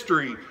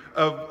history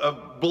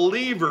of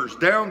believers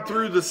down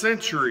through the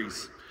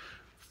centuries,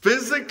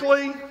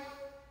 physically,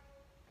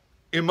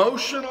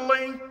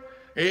 emotionally,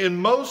 in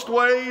most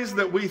ways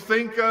that we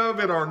think of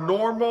in our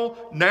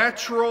normal,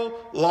 natural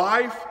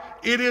life,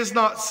 it is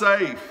not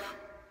safe.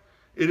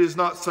 It is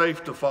not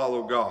safe to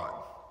follow God.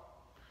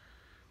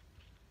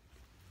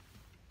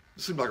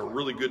 It seems like a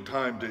really good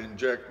time to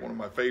inject one of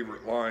my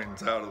favorite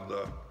lines out of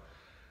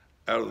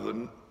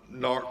the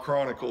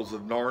Chronicles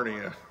of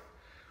Narnia.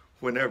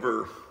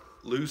 Whenever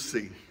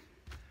Lucy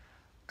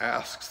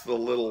asks the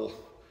little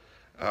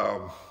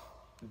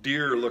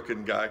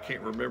deer-looking guy, I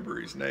can't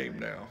remember his name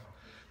now,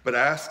 but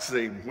asks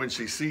him when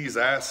she sees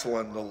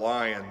Aslan the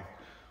lion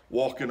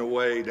walking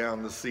away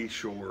down the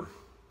seashore.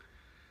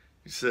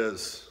 He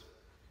says,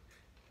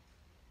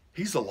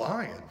 "He's a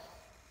lion.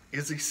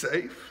 Is he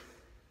safe?"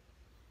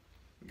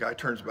 The guy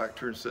turns back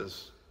to her and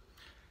says,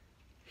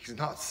 "He's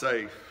not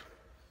safe,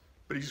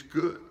 but he's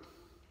good."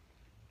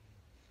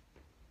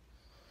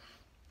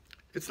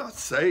 It's not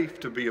safe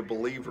to be a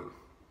believer.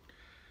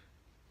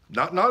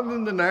 Not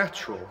in the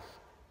natural.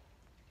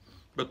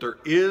 But there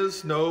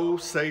is no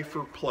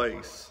safer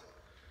place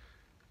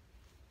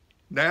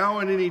now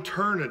and in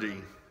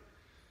eternity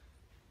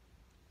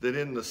than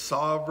in the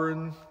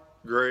sovereign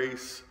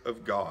grace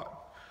of God.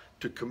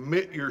 To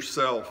commit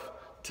yourself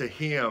to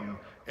him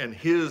and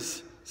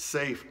his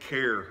safe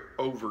care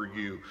over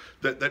you.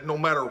 That no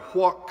matter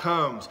what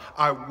comes,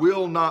 I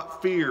will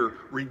not fear.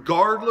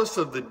 Regardless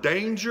of the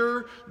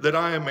danger that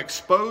I am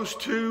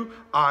exposed to,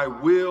 I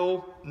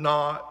will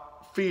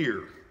not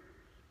fear.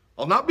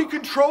 I'll not be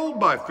controlled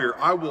by fear.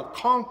 I will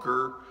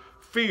conquer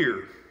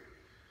fear.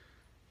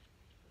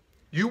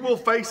 You will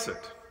face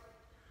it.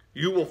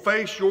 You will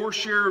face your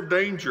share of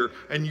danger,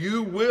 and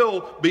you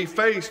will be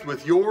faced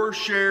with your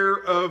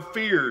share of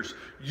fears.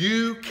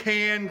 You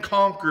can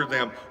conquer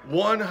them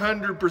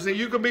 100%.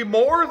 You can be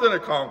more than a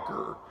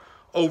conqueror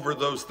over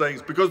those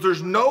things because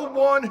there's no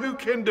one who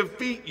can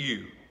defeat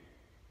you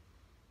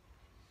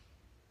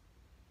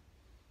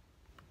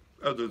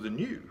other than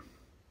you.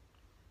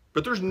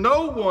 But there's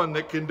no one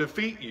that can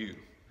defeat you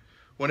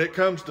when it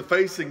comes to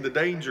facing the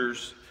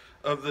dangers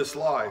of this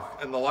life.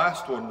 And the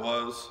last one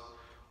was,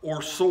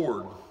 or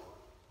sword.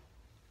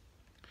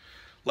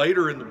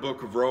 Later in the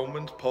book of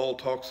Romans, Paul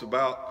talks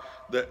about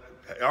that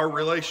our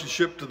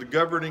relationship to the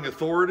governing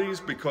authorities,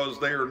 because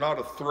they are not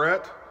a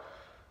threat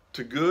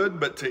to good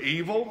but to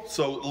evil.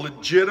 So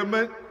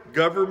legitimate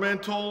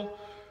governmental,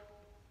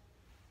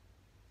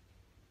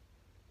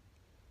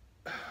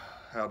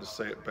 how to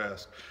say it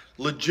best,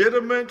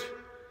 legitimate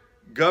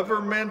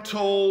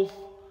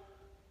governmental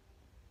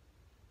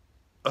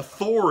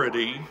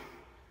authority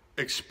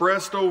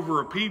expressed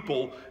over a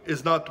people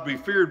is not to be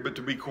feared, but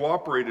to be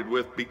cooperated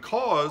with,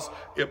 because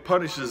it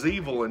punishes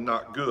evil and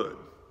not good.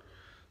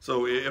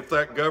 So if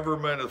that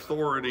government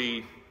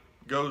authority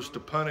goes to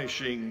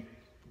punishing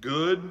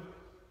good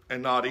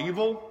and not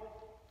evil,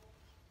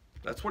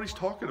 that's what he's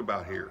talking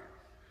about here.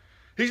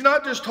 He's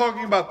not just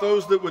talking about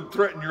those that would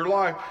threaten your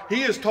life.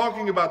 He is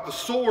talking about the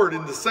sword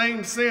in the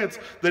same sense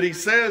that he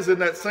says in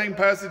that same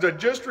passage I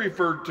just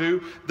referred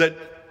to,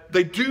 that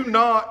they do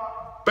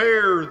not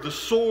bear the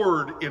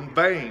sword in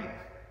vain.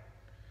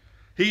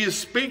 He is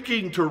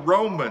speaking to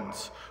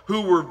Romans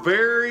who were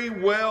very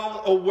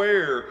well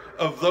aware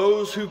of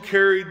those who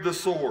carried the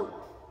sword.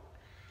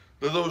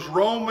 Those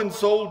Roman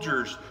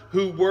soldiers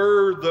who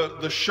were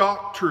the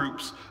shock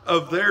troops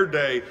of their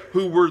day,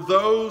 who were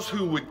those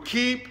who would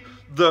keep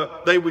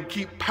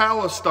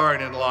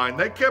Palestine in line.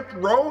 They kept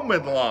Rome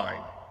in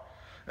line.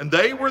 And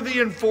they were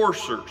the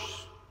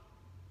enforcers.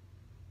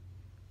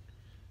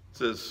 It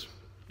says,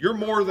 you're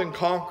more than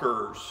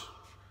conquerors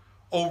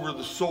over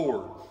the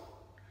sword.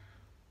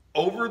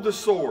 Over the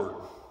sword.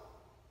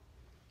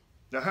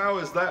 Now, how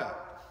is that?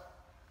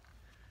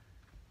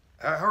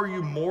 How are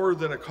you more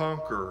than a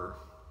conqueror?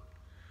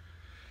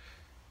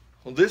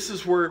 Well, this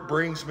is where it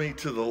brings me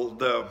to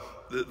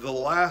the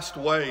last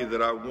way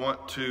that I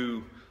want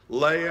to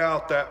lay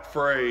out that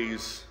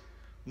phrase,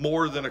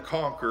 more than a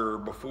conqueror,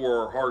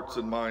 before our hearts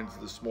and minds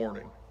this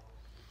morning.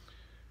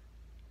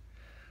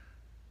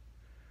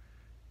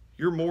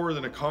 You're more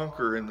than a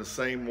conqueror in the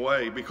same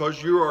way,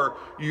 because you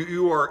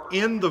are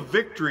in the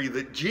victory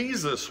that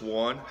Jesus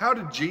won. How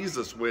did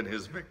Jesus win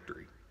his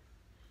victory?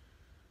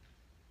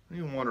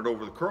 He won it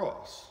over the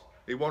cross.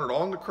 He won it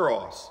on the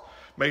cross.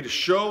 Made a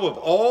show of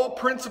all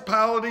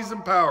principalities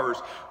and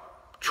powers,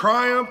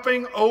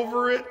 triumphing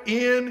over it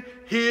in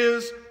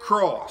his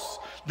cross.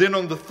 Then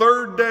on the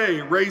third day,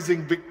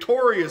 raising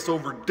victorious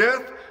over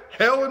death,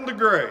 hell, and the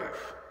grave.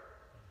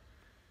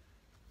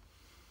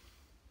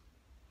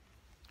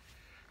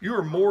 You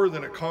are more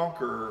than a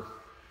conqueror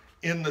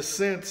in the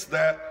sense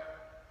that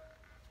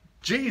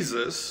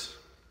Jesus,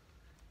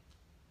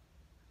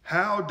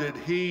 how did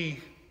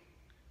he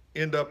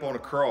end up on a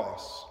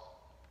cross?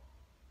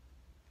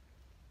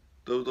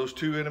 Those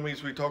two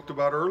enemies we talked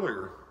about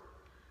earlier.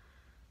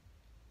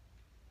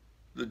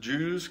 The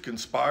Jews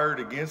conspired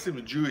against him,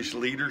 the Jewish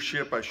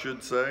leadership, I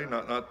should say,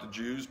 not the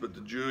Jews, but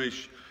the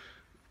Jewish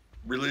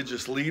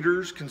religious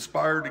leaders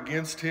conspired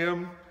against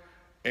him,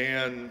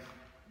 and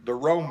the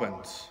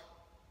Romans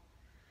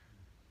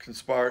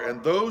conspired,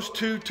 and those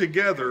two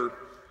together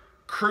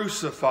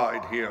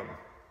crucified him.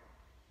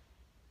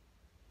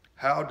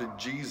 How did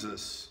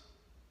Jesus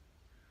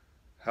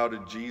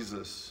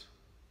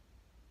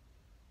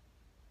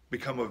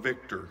become a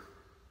victor?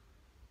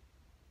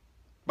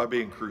 By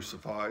being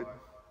crucified.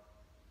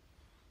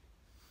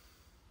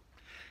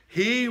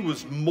 He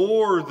was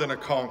more than a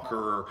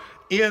conqueror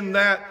in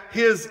that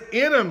his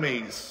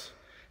enemies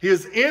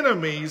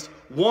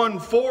won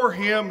for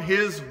him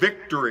his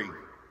victory.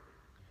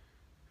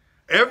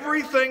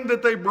 Everything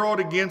that they brought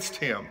against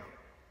him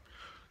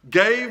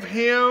gave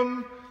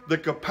him the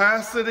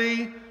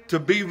capacity to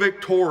be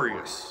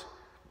victorious.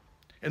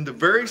 And the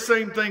very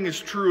same thing is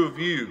true of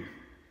you.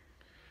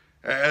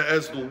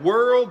 As the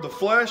world, the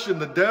flesh,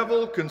 and the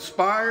devil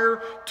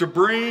conspire to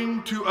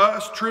bring to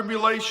us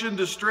tribulation,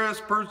 distress,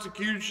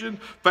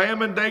 persecution,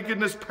 famine,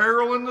 nakedness,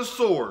 peril, and the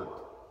sword,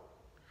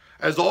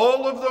 as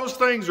all of those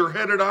things are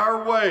headed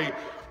our way,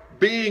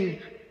 being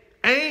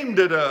aimed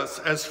at us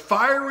as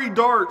fiery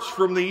darts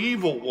from the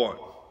evil one,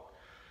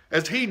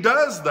 as he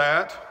does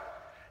that,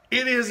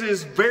 it is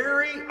his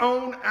very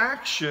own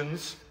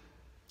actions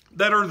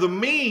that are the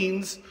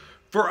means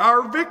for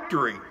our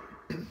victory.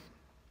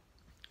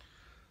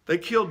 They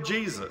killed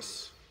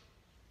Jesus,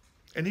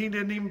 and he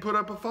didn't even put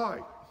up a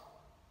fight.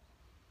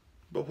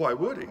 But why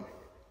would he?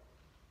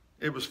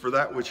 It was for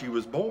that which he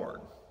was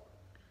born.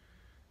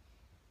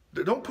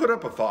 Don't put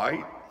up a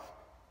fight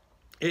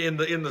in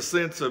the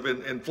sense of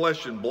in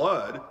flesh and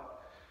blood.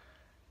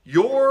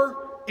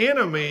 Your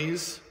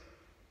enemies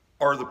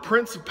are the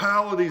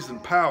principalities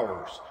and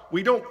powers.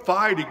 We don't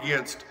fight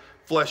against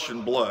flesh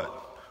and blood.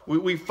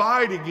 We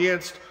fight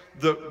against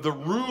the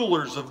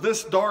rulers of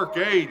this dark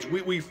age.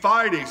 We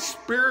fight a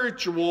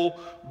spiritual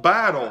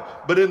battle,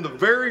 but in the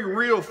very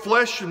real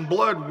flesh and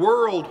blood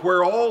world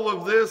where all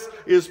of this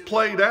is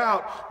played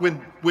out,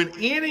 when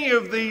any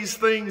of these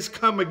things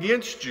come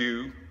against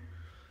you,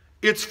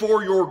 it's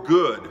for your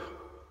good.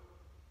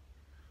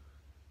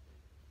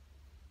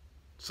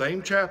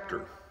 Same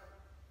chapter.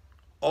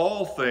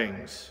 All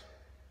things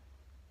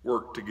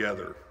work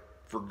together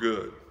for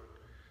good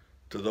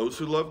to those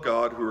who love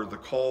God, who are the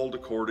called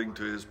according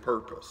to his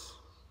purpose.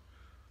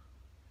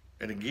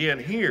 And again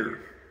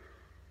here,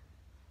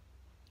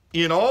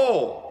 in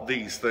all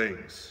these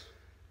things,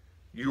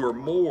 you are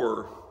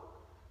more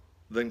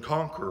than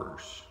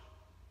conquerors.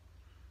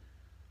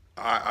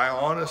 I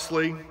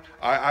honestly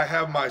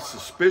have my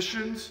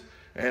suspicions,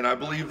 and I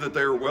believe that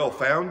they are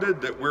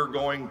well-founded, that we're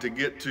going to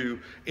get to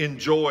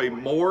enjoy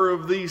more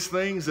of these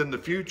things in the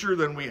future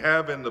than we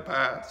have in the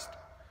past.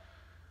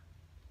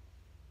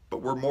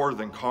 but we're more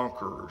than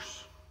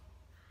conquerors.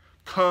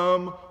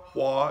 Come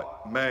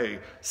what may.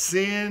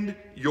 Send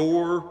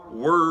your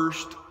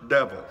worst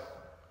devil.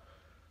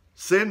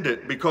 Send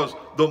it, because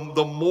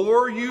the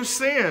more you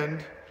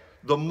send,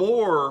 the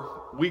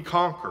more we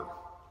conquer.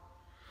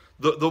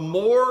 The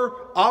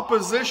more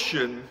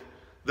opposition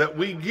that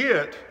we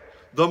get,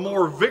 the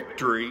more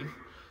victory,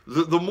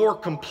 the more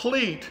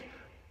complete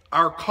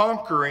our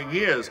conquering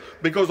is,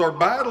 because our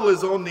battle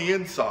is on the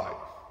inside.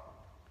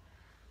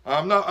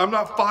 I'm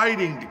not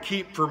fighting to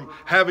keep from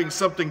having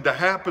something to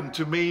happen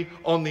to me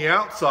on the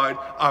outside.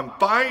 I'm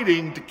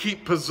fighting to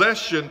keep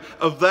possession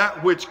of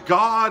that which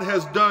God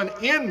has done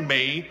in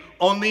me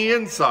on the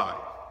inside.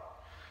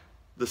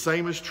 The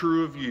same is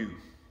true of you.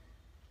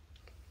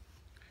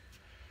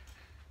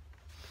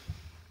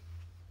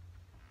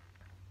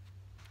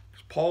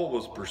 Paul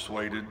was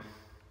persuaded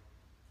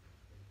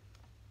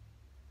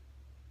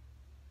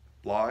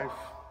life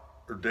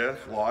or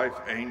death, life,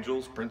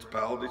 angels,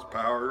 principalities,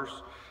 powers,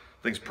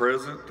 things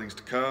present, things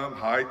to come,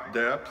 height,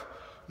 depth,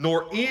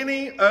 nor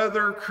any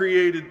other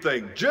created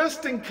thing.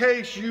 Just in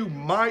case you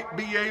might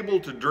be able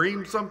to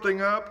dream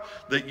something up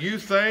that you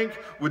think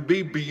would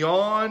be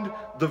beyond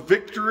the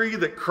victory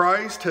that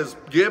Christ has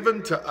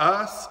given to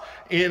us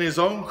in his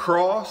own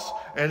cross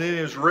and in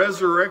his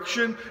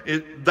resurrection,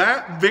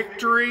 that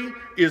victory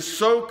is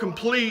so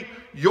complete,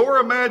 your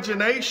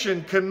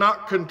imagination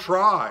cannot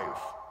contrive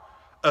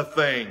a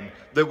thing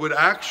that would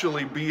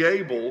actually be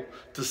able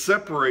to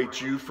separate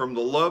you from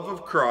the love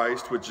of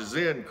Christ, which is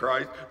in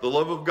Christ, the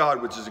love of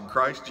God, which is in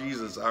Christ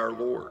Jesus our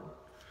Lord.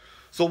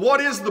 So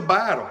what is the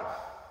battle?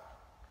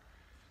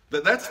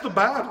 That's the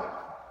battle.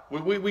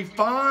 We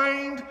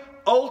find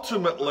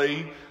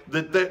ultimately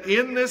that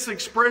in this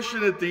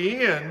expression at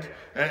the end,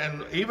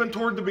 and even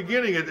toward the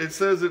beginning, it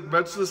says it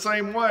much the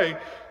same way,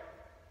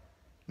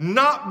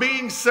 not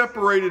being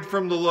separated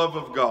from the love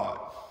of God.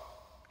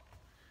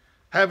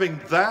 Having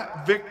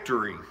that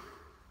victory.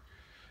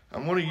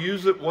 I'm going to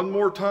use it one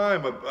more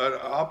time, an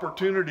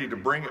opportunity to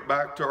bring it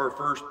back to our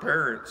first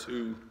parents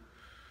who,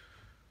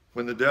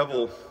 when the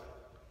devil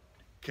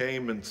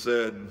came and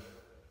said,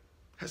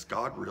 has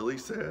God really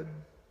said?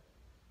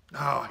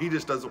 No, he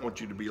just doesn't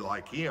want you to be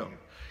like him.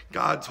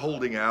 God's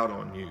holding out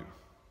on you.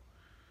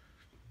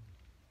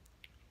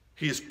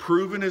 He has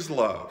proven his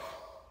love.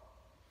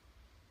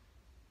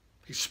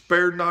 He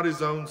spared not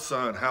his own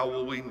son. How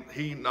will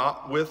he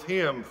not with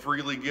him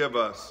freely give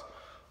us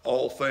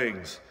all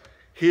things?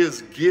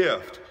 His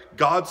gift.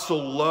 God so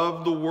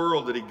loved the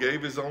world that he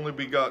gave his only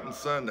begotten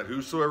son, that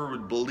whosoever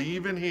would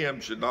believe in him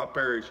should not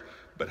perish,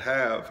 but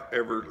have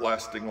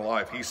everlasting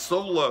life. He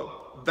so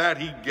loved that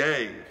he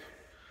gave.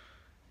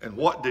 And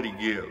what did he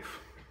give?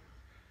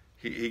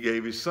 He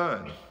gave his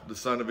son, the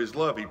son of his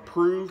love. He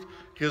proved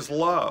his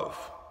love.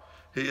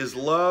 His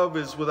love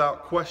is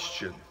without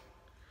question.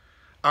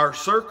 Our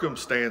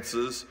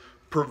circumstances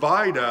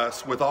provide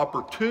us with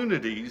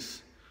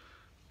opportunities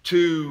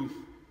to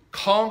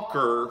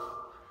conquer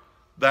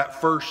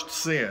that first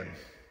sin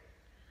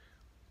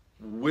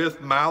with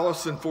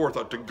malice and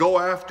forethought, to go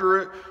after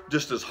it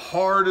just as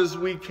hard as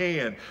we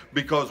can,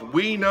 because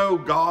we know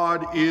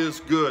God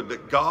is good,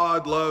 that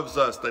God loves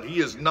us, that he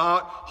is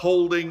not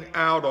holding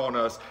out on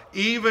us.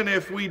 Even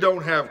if we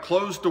don't have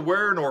clothes to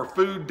wear nor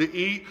food to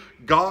eat,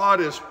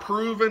 God has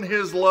proven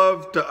his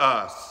love to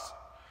us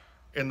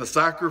in the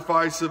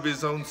sacrifice of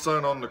his own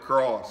son on the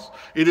cross.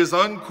 It is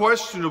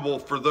unquestionable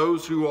for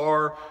those who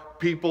are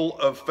people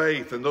of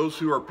faith, and those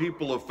who are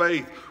people of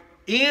faith,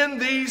 in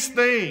these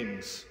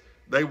things,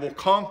 they will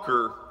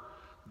conquer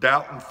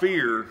doubt and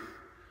fear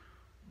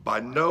by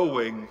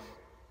knowing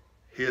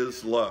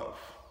his love.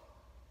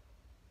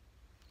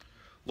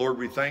 Lord,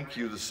 we thank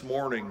you this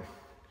morning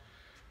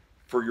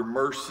for your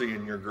mercy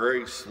and your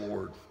grace,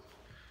 Lord.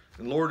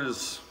 And Lord,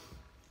 as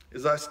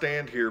I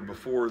stand here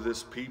before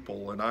this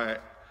people, and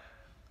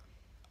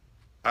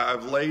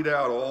I've laid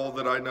out all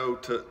that I know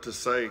to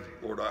say,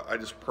 Lord, I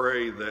just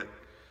pray that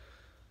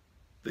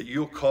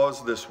you'll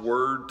cause this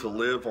word to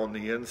live on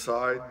the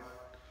inside.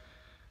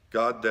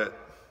 God, that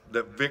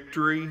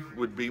victory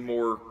would be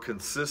more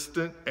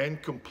consistent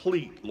and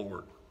complete,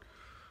 Lord,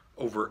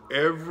 over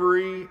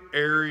every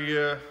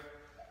area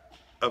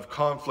of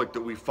conflict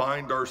that we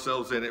find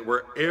ourselves in, it,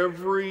 where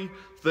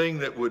everything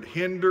that would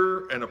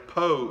hinder and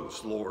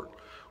oppose, Lord,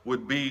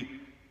 would be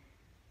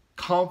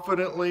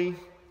confidently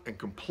and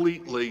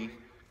completely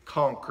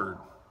conquered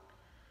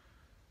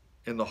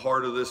in the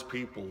heart of this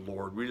people,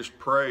 Lord. We just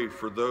pray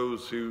for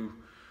those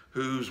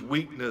whose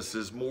weakness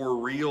is more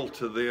real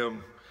to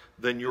them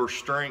than your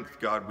strength,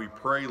 God. We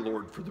pray,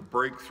 Lord, for the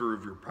breakthrough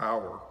of your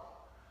power.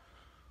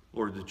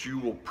 Lord, that you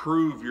will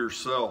prove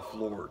yourself,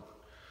 Lord,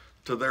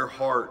 to their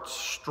hearts,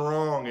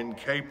 strong and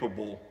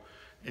capable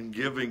in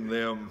giving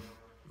them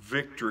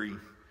victory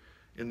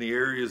in the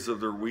areas of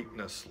their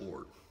weakness,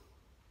 Lord.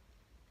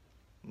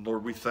 And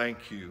Lord, we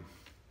thank you.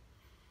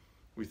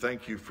 We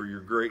thank you for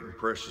your great and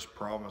precious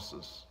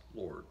promises,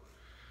 Lord,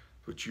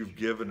 which you've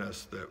given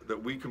us,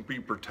 that we can be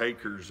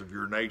partakers of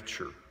your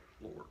nature,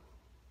 Lord.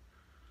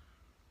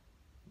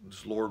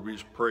 Just, Lord, we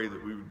just pray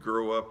that we would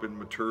grow up in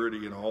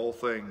maturity in all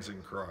things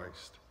in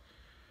Christ.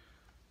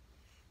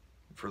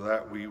 For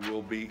that we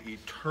will be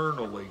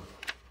eternally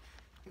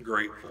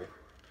grateful.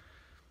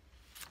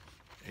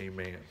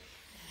 Amen.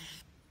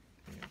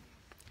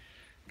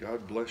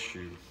 God bless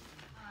you.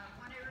 I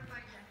want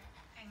everybody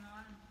to hang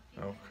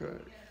on.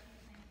 Okay.